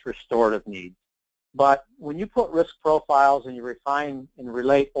address restorative needs, but when you put risk profiles and you refine and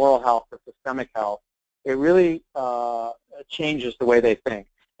relate oral health to systemic health, it really changes the way they think.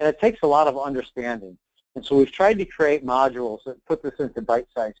 And it takes a lot of understanding. And so we've tried to create modules that put this into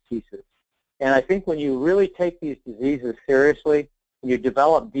bite-sized pieces. And I think when you really take these diseases seriously, you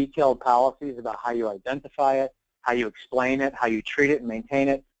develop detailed policies about how you identify it, how you explain it, how you treat it and maintain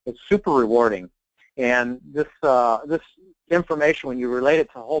it. It's super rewarding. And this information, when you relate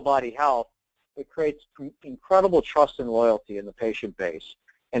it to whole body health, it creates incredible trust and loyalty in the patient base.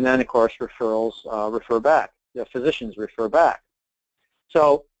 And then, of course, referrals refer back. The physicians refer back.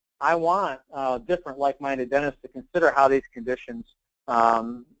 So I want different like-minded dentists to consider how these conditions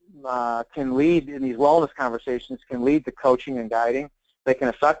can lead in these wellness conversations, can lead to coaching and guiding. They can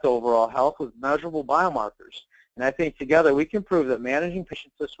affect overall health with measurable biomarkers. And I think together we can prove that managing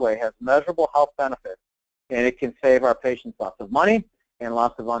patients this way has measurable health benefits, and it can save our patients lots of money and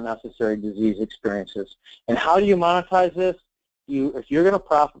lots of unnecessary disease experiences. And how do you monetize this? If you're going to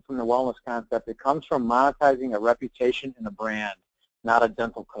profit from the wellness concept, it comes from monetizing a reputation and a brand, not a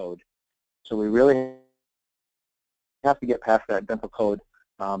dental code. So we really have to get past that dental code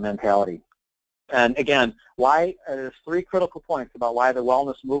mentality. And again, there's 3 critical points about why the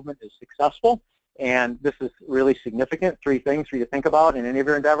wellness movement is successful, and this is really significant, 3 things for you to think about in any of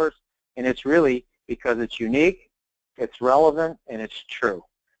your endeavors, and it's really because it's unique, it's relevant, and it's true.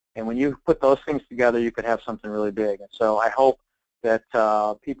 And when you put those things together, you could have something really big. And so I hope that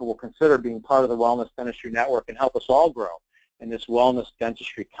people will consider being part of the Wellness Dentistry Network and help us all grow in this wellness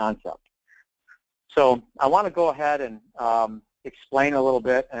dentistry concept. So I want to go ahead and explain a little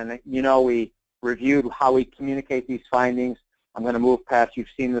bit, and we reviewed how we communicate these findings. I'm going to move past, you've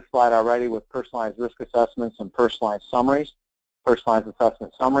seen this slide already with personalized risk assessments and personalized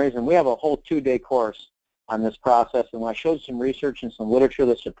assessment summaries, and we have a whole 2-day course on this process, and I showed some research and some literature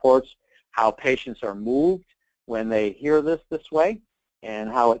that supports how patients are moved when they hear this way and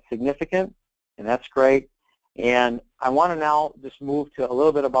how it's significant, and that's great. And I want to now just move to a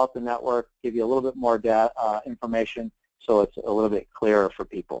little bit about the network, give you a little bit more information so it's a little bit clearer for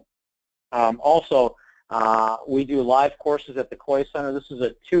people. Also, we do live courses at the Coy Center. This is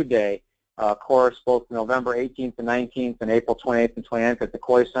a 2-day course, both November 18th and 19th and April 28th and 29th at the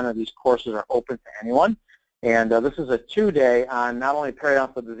Coy Center. These courses are open to anyone. And this is a 2-day on not only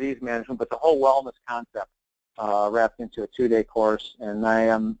periodontal disease management, but the whole wellness concept wrapped into a 2-day course. And I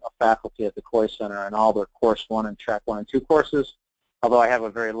am a faculty at the Coy Center on all their Course 1 and Track 1 and 2 courses, although I have a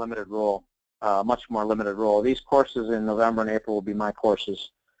very limited role, much more limited role. These courses in November and April will be my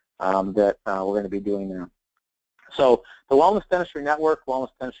courses that we're going to be doing there. So the Wellness Dentistry Network,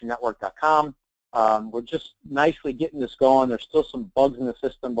 wellnessdentistrynetwork.com. We're just nicely getting this going. There's still some bugs in the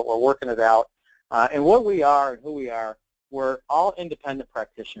system, but we're working it out. And what we are and who we are, we're all independent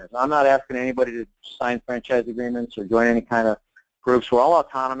practitioners. I'm not asking anybody to sign franchise agreements or join any kind of groups. We're all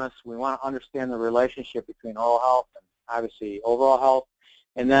autonomous. We want to understand the relationship between oral health and obviously overall health.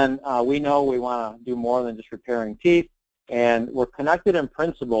 And then we know we want to do more than just repairing teeth. And we're connected in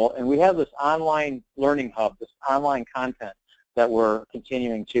principle, and we have this online learning hub, this online content that we're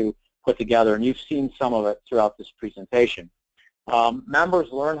continuing to put together, and you've seen some of it throughout this presentation.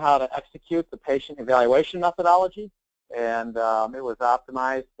 Members learn how to execute the patient evaluation methodology, and it was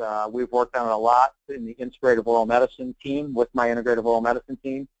optimized. We've worked on it a lot in the integrative oral medicine team with my integrative oral medicine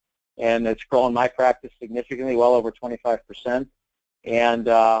team, and it's grown my practice significantly, well over 25%.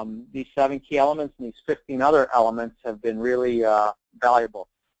 And these 7 key elements and these 15 other elements have been really valuable.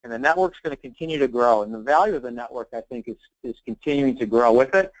 And the network's going to continue to grow, and the value of the network, I think, is continuing to grow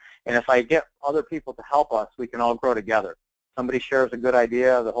with it. And if I get other people to help us, we can all grow together. Somebody shares a good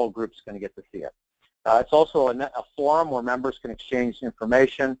idea, the whole group's going to get to see it. It's also a forum where members can exchange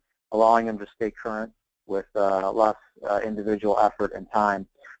information, allowing them to stay current with less individual effort and time.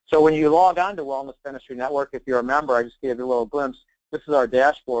 So when you log on to Wellness Dentistry Network, if you're a member, I just gave you a little glimpse. This is our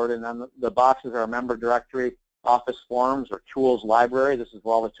dashboard, and then the boxes are member directory, office forums, or tools library. This is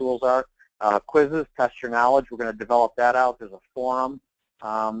where all the tools are. Quizzes, test your knowledge. We're going to develop that out. There's a forum.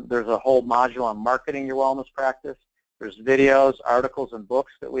 There's a whole module on marketing your wellness practice. There's videos, articles, and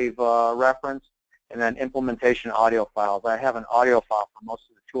books that we've referenced, and then implementation audio files. I have an audio file for most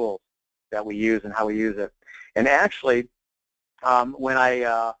of the tools that we use and how we use it. And actually, when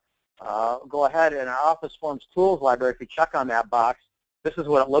I go ahead in our Office Forms Tools library, if you check on that box, this is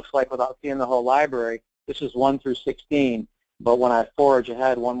what it looks like without seeing the whole library. This is 1 through 16, but when I forge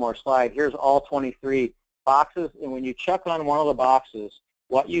ahead one more slide, here's all 23 boxes, and when you check on one of the boxes,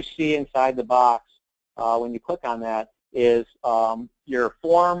 what you see inside the box when you click on that is your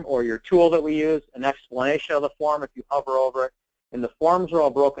form or your tool that we use, an explanation of the form if you hover over it, and the forms are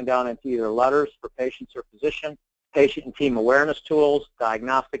all broken down into either letters for patients or physician, patient and team awareness tools,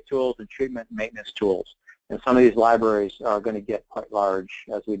 diagnostic tools, and treatment and maintenance tools. And some of these libraries are going to get quite large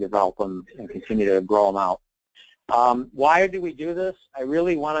as we develop them and continue to grow them out. Why do we do this? I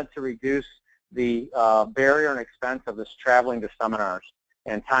really wanted to reduce the barrier and expense of this traveling to seminars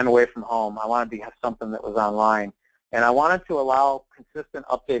and time away from home. I wanted to have something that was online. And I wanted to allow consistent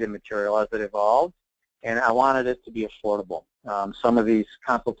updated material as it evolved, and I wanted it to be affordable. Some of these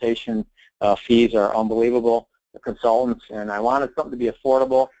consultation fees are unbelievable, the consultants, and I wanted something to be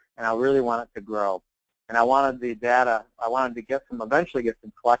affordable, and I really want it to grow. And I wanted the data, I wanted to eventually get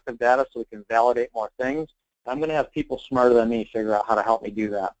some collective data so we can validate more things. I'm going to have people smarter than me figure out how to help me do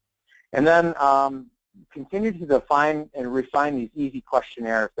that. And then continue to define and refine these easy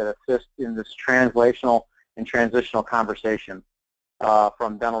questionnaires that assist in this translational and transitional conversation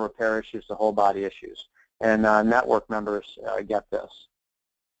from dental repair issues to whole body issues. And network members get this.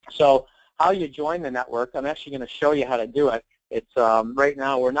 So how you join the network, I'm actually going to show you how to do it. It's right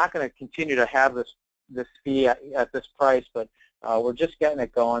now we're not going to continue to have this fee at this price, but we're just getting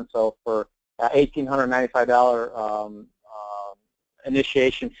it going. So for $1,895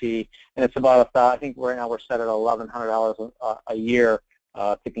 initiation fee, and it's about I think right now we're set at $1,100 a year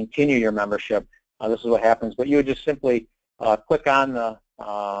to continue your membership. This is what happens, but you would just simply click on the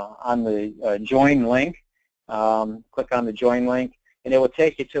join link. Click on the join link, and it will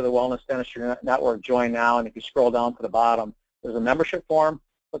take you to the Wellness Dentistry Network Join Now. And if you scroll down to the bottom, there's a membership form.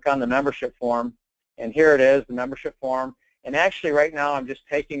 Click on the membership form, and here it is, the membership form. And actually, right now, I'm just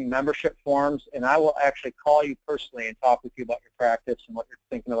taking membership forms, and I will actually call you personally and talk with you about your practice and what you're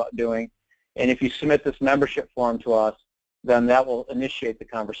thinking about doing. And if you submit this membership form to us, then that will initiate the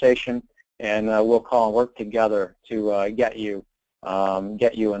conversation, and we'll call and work together to get you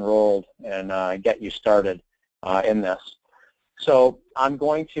enrolled and get you started in this. So I'm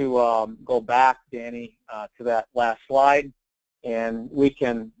going to go back, Danny, to that last slide, and we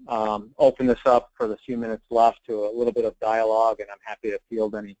can open this up for the few minutes left to a little bit of dialogue, and I'm happy to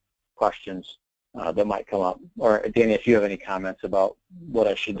field any questions that might come up. Or Danny, if you have any comments about what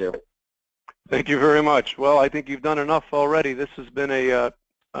I should do. Thank you very much. Well, I think you've done enough already. This has been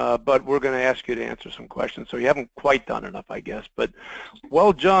but we're going to ask you to answer some questions. So you haven't quite done enough, I guess. But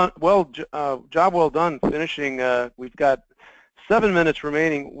job well done finishing. We've got 7 minutes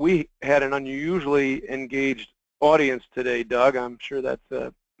remaining. We had an unusually engaged audience today, Doug. I'm sure that's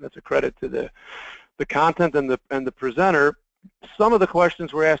a credit to the content and the presenter. Some of the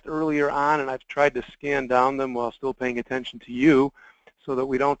questions were asked earlier on, and I've tried to scan down them while still paying attention to you, so that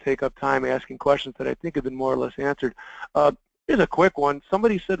we don't take up time asking questions that I think have been more or less answered. Here's a quick one.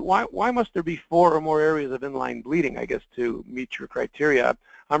 Somebody said, why must there be 4 or more areas of inline bleeding, I guess, to meet your criteria?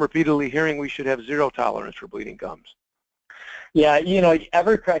 I'm repeatedly hearing we should have 0 tolerance for bleeding gums. Yeah,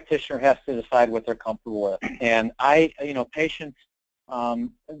 every practitioner has to decide what they're comfortable with. And patients,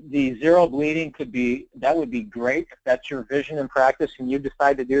 the 0 bleeding that would be great if that's your vision in practice and you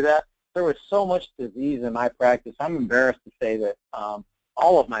decide to do that. There was so much disease in my practice. I'm embarrassed to say that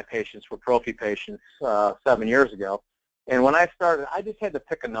all of my patients were prophy patients 7 years ago. And when I started, I just had to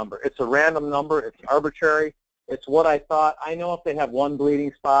pick a number. It's a random number. It's arbitrary. It's what I thought. I know if they have one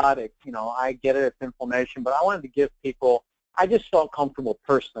bleeding spot, I get it, it's inflammation, but I wanted to give people, I just felt comfortable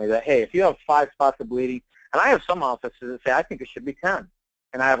personally that, hey, if you have 5 spots of bleeding, and I have some offices that say, I think it should be 10,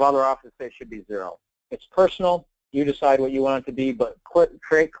 and I have other offices that say it should be 0. It's personal. You decide what you want it to be, but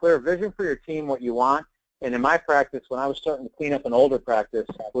create clear vision for your team, what you want. And in my practice, when I was starting to clean up an older practice,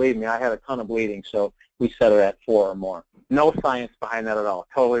 believe me, I had a ton of bleeding, so we set it at 4 or more. No science behind that at all.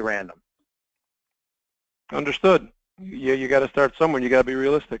 Totally random. Understood. Yeah, you got to start somewhere. You got to be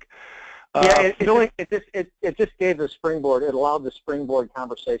realistic. It just gave the springboard. It allowed the springboard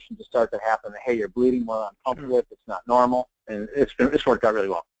conversation to start to happen. Hey, you're bleeding more than I'm comfortable with. It's not normal, and it's worked out really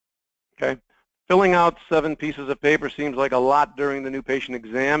well. Okay. Filling out 7 pieces of paper seems like a lot during the new patient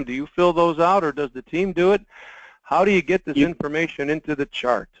exam. Do you fill those out, or does the team do it? How do you get this information into the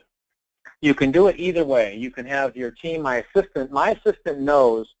chart? You can do it either way. You can have your team, my assistant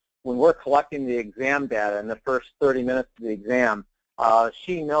knows when we're collecting the exam data in the first 30 minutes of the exam,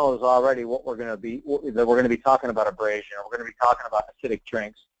 she knows already what we're going to be, that we're going to be talking about abrasion, or we're going to be talking about acidic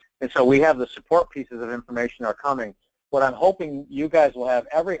drinks. And so we have the support pieces of information are coming. What I'm hoping you guys will have,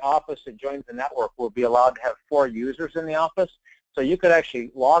 every office that joins the network will be allowed to have 4 users in the office. So you could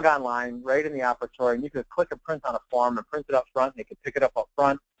actually log online right in the operatory, and you could click a print on a form and print it up front, and they could pick it up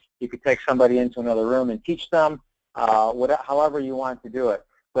front. You could take somebody into another room and teach them, however you want to do it.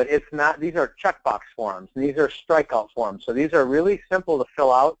 But it's not, these are checkbox forms, and these are strikeout forms. So these are really simple to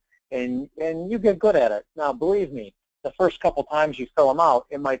fill out, and you get good at it. Now, believe me, the first couple times you fill them out,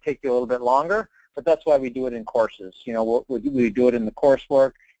 it might take you a little bit longer, but that's why we do it in courses. We do it in the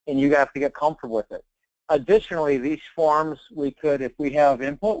coursework, and you have to get comfortable with it. Additionally, these forms, we could, if we have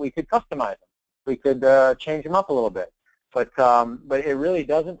input, we could customize them. We could change them up a little bit. But it really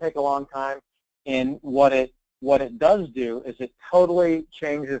doesn't take a long time, and what it does do is it totally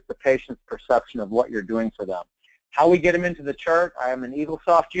changes the patient's perception of what you're doing for them. How we get them into the chart, I am an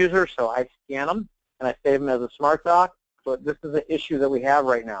Eaglesoft user, so I scan them, and I save them as a SmartDoc, but this is an issue that we have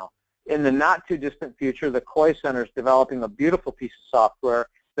right now. In the not-too-distant future, the COI Center is developing a beautiful piece of software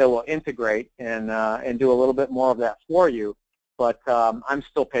that will integrate and do a little bit more of that for you. But I'm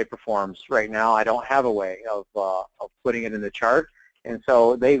still paper forms right now. I don't have a way of putting it in the chart. And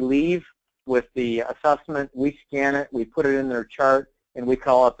so they leave with the assessment. We scan it. We put it in their chart, and we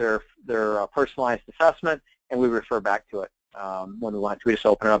call it their personalized assessment, and we refer back to it when we want to. We just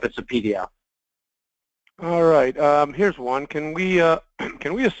open it up. It's a PDF. All right. Here's one. Can we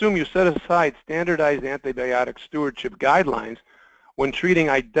assume you set aside standardized antibiotic stewardship guidelines when treating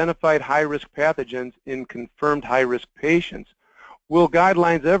identified high-risk pathogens in confirmed high-risk patients? Will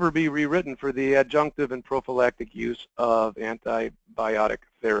guidelines ever be rewritten for the adjunctive and prophylactic use of antibiotic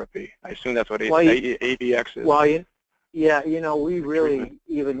therapy? I assume that's what ABX is. Well, yeah, we really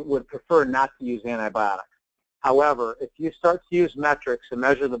even would prefer not to use antibiotics. However, if you start to use metrics and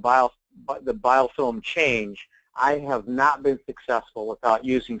measure the biofilm change, I have not been successful without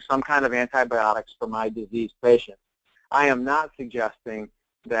using some kind of antibiotics for my diseased patients. I am not suggesting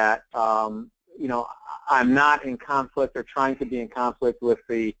that I'm not in conflict or trying to be in conflict with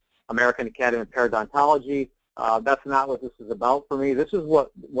the American Academy of Periodontology. That's not what this is about for me. This is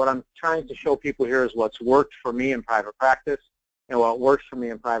what I'm trying to show people here is what's worked for me in private practice and what works for me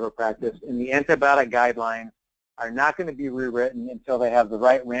in private practice. And the antibiotic guidelines are not going to be rewritten until they have the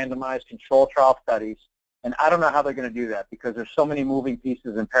right randomized control trial studies. And I don't know how they're going to do that because there's so many moving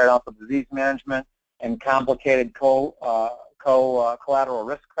pieces in periodontal disease management and complicated collateral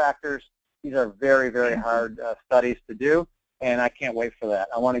risk factors. These are very, very hard studies to do, and I can't wait for that.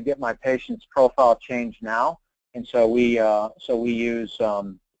 I want to get my patient's profile changed now, and so we use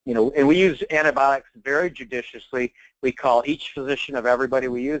and we use antibiotics very judiciously. We call each physician of everybody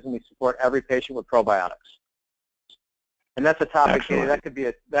we use, and we support every patient with probiotics. And that's a topic that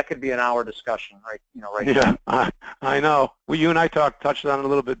could be an hour discussion, right? Right. Yeah, I know. Well, you and I touched on it a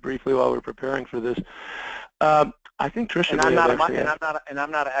little bit briefly while we were preparing for this. I think Tricia. And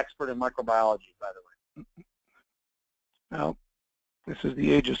I'm not an expert in microbiology, by the way. Well, this is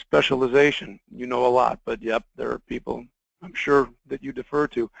the age of specialization. You know a lot, but yep, there are people I'm sure that you defer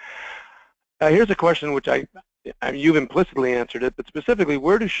to. Here's a question which you've implicitly answered it, but specifically,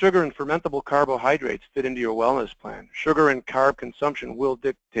 where do sugar and fermentable carbohydrates fit into your wellness plan? Sugar and carb consumption will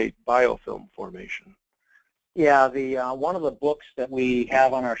dictate biofilm formation. Yeah, one of the books that we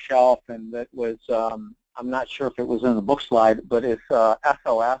have on our shelf, and that was, I'm not sure if it was in the book slide, but it's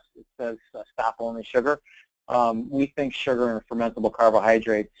SOS. It says Stop Only Sugar. We think sugar and fermentable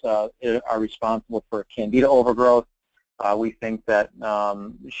carbohydrates are responsible for candida overgrowth. We think that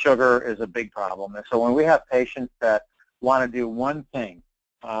sugar is a big problem. And so when we have patients that want to do one thing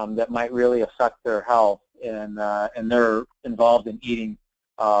that might really affect their health, and they're involved in eating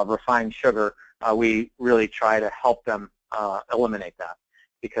refined sugar, we really try to help them eliminate that,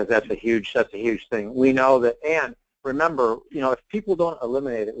 because that's a huge thing. We know that, and remember, if people don't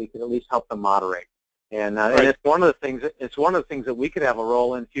eliminate it, we can at least help them moderate. And, right. and it's one of the things that we could have a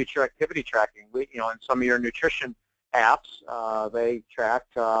role in future activity tracking. In some of your nutrition apps, they track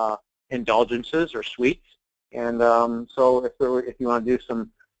indulgences or sweets, and so if you want to do some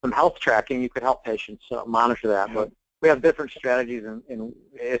health tracking, you could help patients monitor that. Yeah. But we have different strategies, and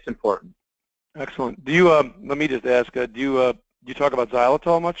it's important. Excellent. Do you let me just ask, do you talk about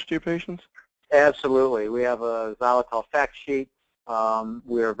xylitol much to your patients? Absolutely. We have a xylitol fact sheet.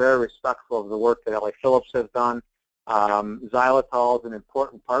 We are very respectful of the work that L.A. Phillips has done. Xylitol is an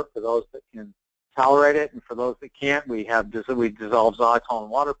important part for those that can tolerate it, and for those that can't, we dissolve xylitol in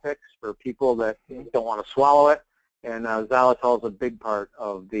water picks for people that don't want to swallow it. And xylitol is a big part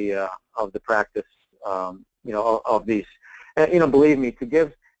of the practice, of these. And, believe me, to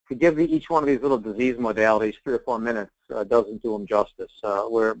give each one of these little disease modalities 3 or 4 minutes doesn't do them justice.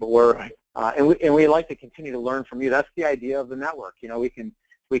 Right. And we like to continue to learn from you. That's the idea of the network. We can,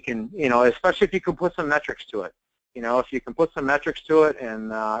 especially if you can put some metrics to it. If you can put some metrics to it,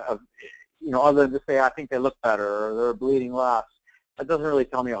 and other than to say, I think they look better, or they're bleeding less, that doesn't really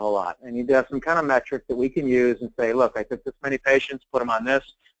tell me a whole lot. And you have some kind of metric that we can use and say, look, I took this many patients, put them on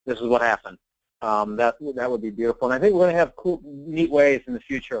this. This is what happened. That would be beautiful. And I think we're going to have cool, neat ways in the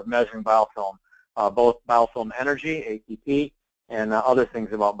future of measuring biofilm, both biofilm energy, ATP, and other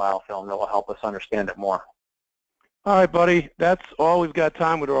things about biofilm that will help us understand it more. All right, buddy. That's all we've got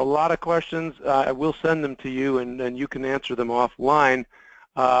time. There are a lot of questions. I will send them to you, and you can answer them offline.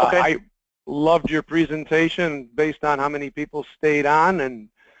 Okay. I loved your presentation based on how many people stayed on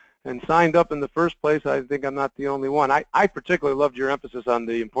and signed up in the first place. I think I'm not the only one. I particularly loved your emphasis on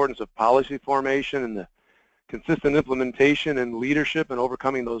the importance of policy formation and the consistent implementation and leadership and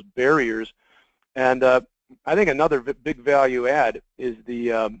overcoming those barriers. And I think another big value add is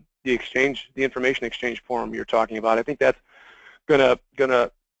the information exchange forum you're talking about. I think that's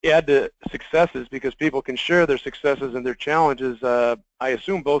gonna add to successes, because people can share their successes and their challenges, I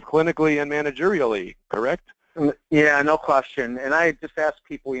assume both clinically and managerially, correct? Yeah, no question. And I just ask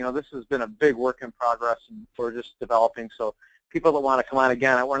people, this has been a big work in progress, and we're just developing. So people that want to come on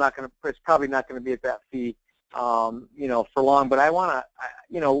again, it's probably not going to be at that fee, for long. But I want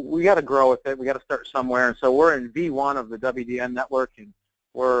to, we got to grow with it. We got to start somewhere. And so we're in V1 of the WDN network, and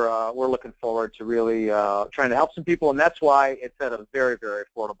we're looking forward to really trying to help some people. And that's why it's at a very, very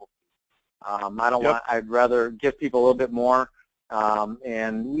affordable fee. I'd rather give people a little bit more.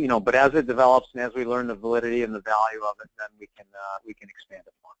 But as it develops and as we learn the validity and the value of it, then we can expand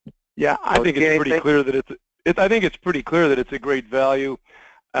it more. Yeah, I think it's pretty clear that I think it's pretty clear that it's a great value,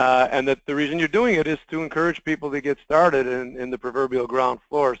 and that the reason you're doing it is to encourage people to get started in the proverbial ground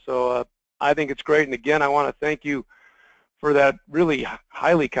floor. So I think it's great. And again, I want to thank you for that really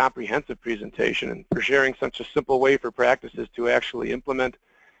highly comprehensive presentation, and for sharing such a simple way for practices to actually implement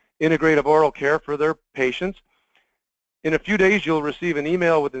integrative oral care for their patients. In a few days, you'll receive an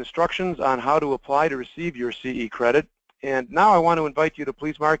email with instructions on how to apply to receive your CE credit. And now I want to invite you to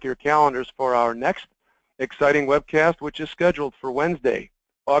please mark your calendars for our next exciting webcast, which is scheduled for Wednesday,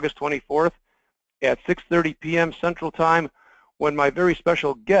 August 24th at 6:30 p.m. Central Time, when my very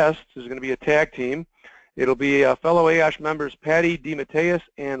special guest is going to be a tag team. It'll be fellow AASH members Patty DeMatteis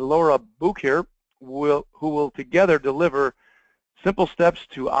and Laura Bucher, who will together deliver simple steps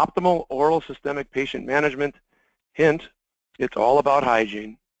to optimal oral systemic patient management. Hint, it's all about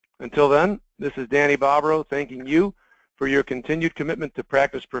hygiene. Until then, this is Danny Bobrow thanking you for your continued commitment to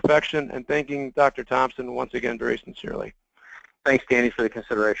practice perfection, and thanking Dr. Thompson once again very sincerely. Thanks, Danny, for the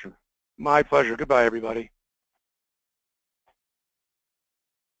consideration. My pleasure. Goodbye, everybody.